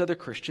love towards other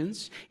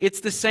Christians. It's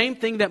the same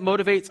thing that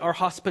motivates our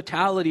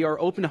hospitality, our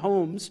open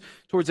homes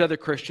towards other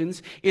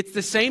Christians. It's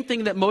the same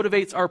thing that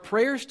motivates our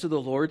prayers to the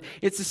Lord.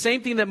 It's the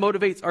same thing that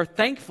motivates our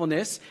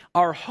thankfulness,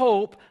 our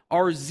hope,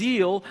 our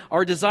zeal,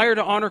 our desire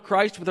to honor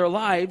Christ with our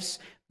lives.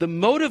 The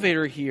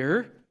motivator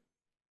here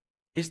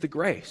is the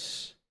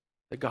grace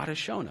that God has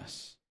shown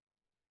us.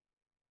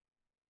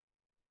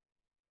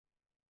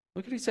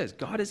 Look what he says.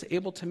 God is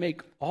able to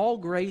make all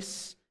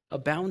grace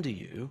abound to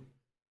you,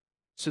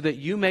 so that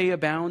you may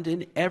abound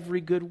in every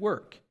good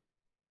work,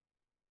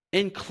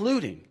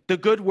 including the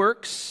good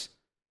works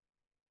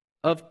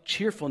of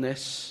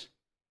cheerfulness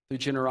through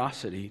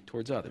generosity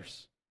towards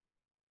others.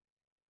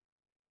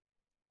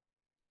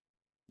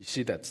 You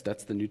see, that's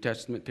the New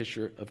Testament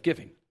picture of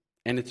giving.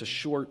 And it's a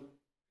short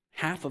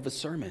half of a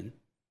sermon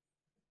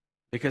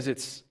because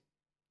it's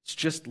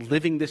just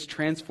living this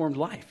transformed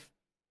life.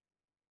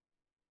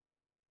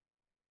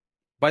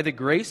 By the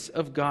grace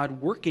of God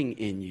working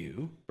in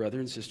you, brother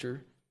and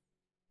sister,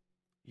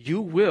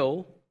 you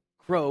will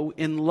grow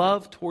in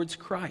love towards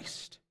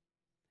Christ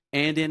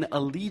and in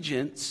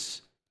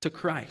allegiance to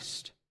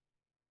Christ.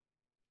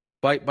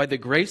 By the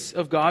grace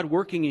of God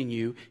working in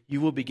you,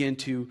 you will begin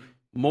to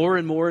more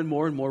and more and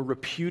more and more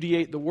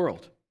repudiate the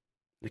world,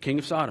 the king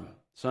of Sodom,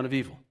 son of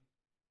evil,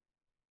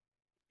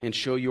 and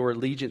show your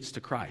allegiance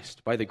to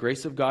Christ. By the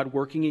grace of God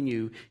working in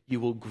you, you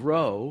will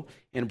grow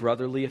in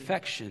brotherly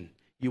affection.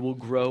 You will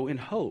grow in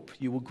hope.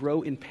 You will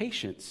grow in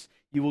patience.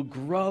 You will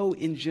grow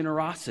in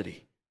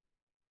generosity.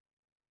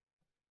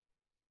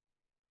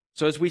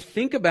 So as we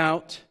think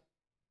about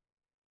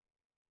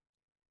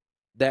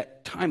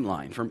that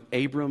timeline from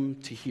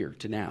Abram to here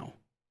to now,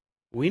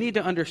 we need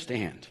to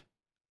understand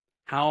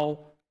how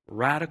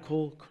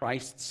radical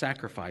Christ's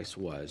sacrifice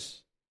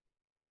was,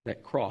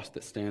 that cross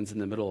that stands in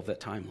the middle of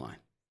that timeline.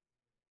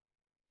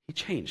 He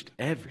changed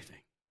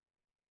everything.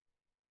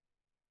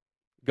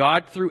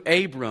 God, through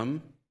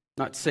Abram,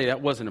 not to say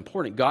that wasn't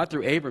important, God,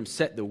 through Abram,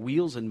 set the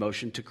wheels in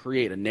motion to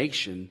create a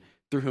nation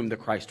through whom the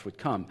Christ would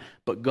come.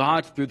 But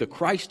God, through the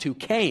Christ who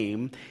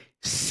came,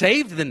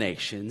 saved the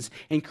nations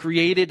and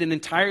created an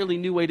entirely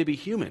new way to be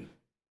human.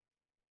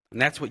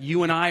 And that's what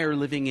you and I are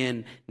living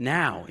in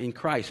now in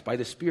Christ by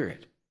the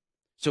Spirit.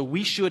 So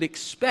we should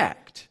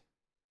expect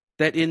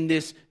that in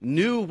this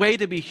new way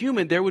to be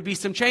human, there would be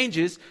some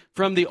changes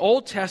from the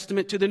Old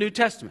Testament to the New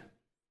Testament.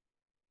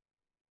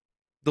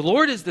 The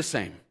Lord is the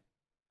same.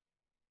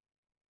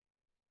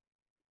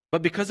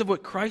 But because of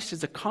what Christ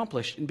has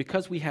accomplished and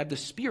because we have the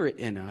Spirit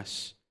in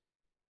us,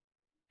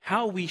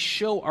 how we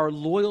show our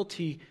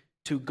loyalty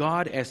to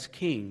God as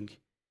King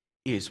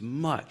is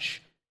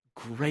much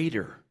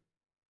greater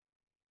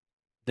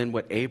than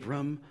what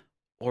Abram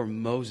or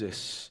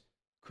Moses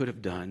could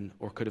have done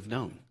or could have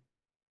known.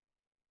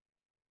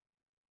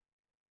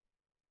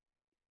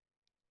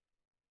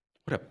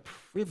 What a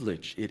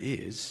privilege it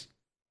is,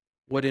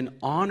 what an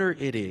honor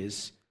it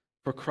is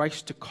for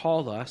Christ to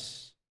call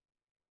us,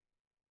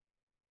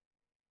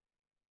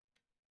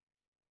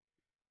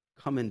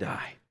 come and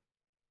die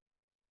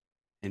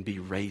and be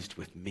raised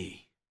with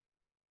me.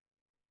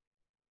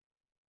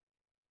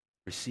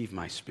 Receive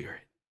my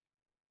spirit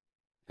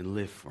and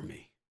live for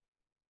me.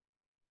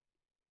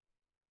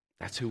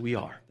 That's who we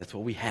are. That's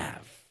what we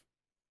have.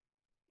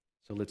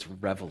 So let's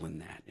revel in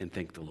that and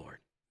thank the Lord.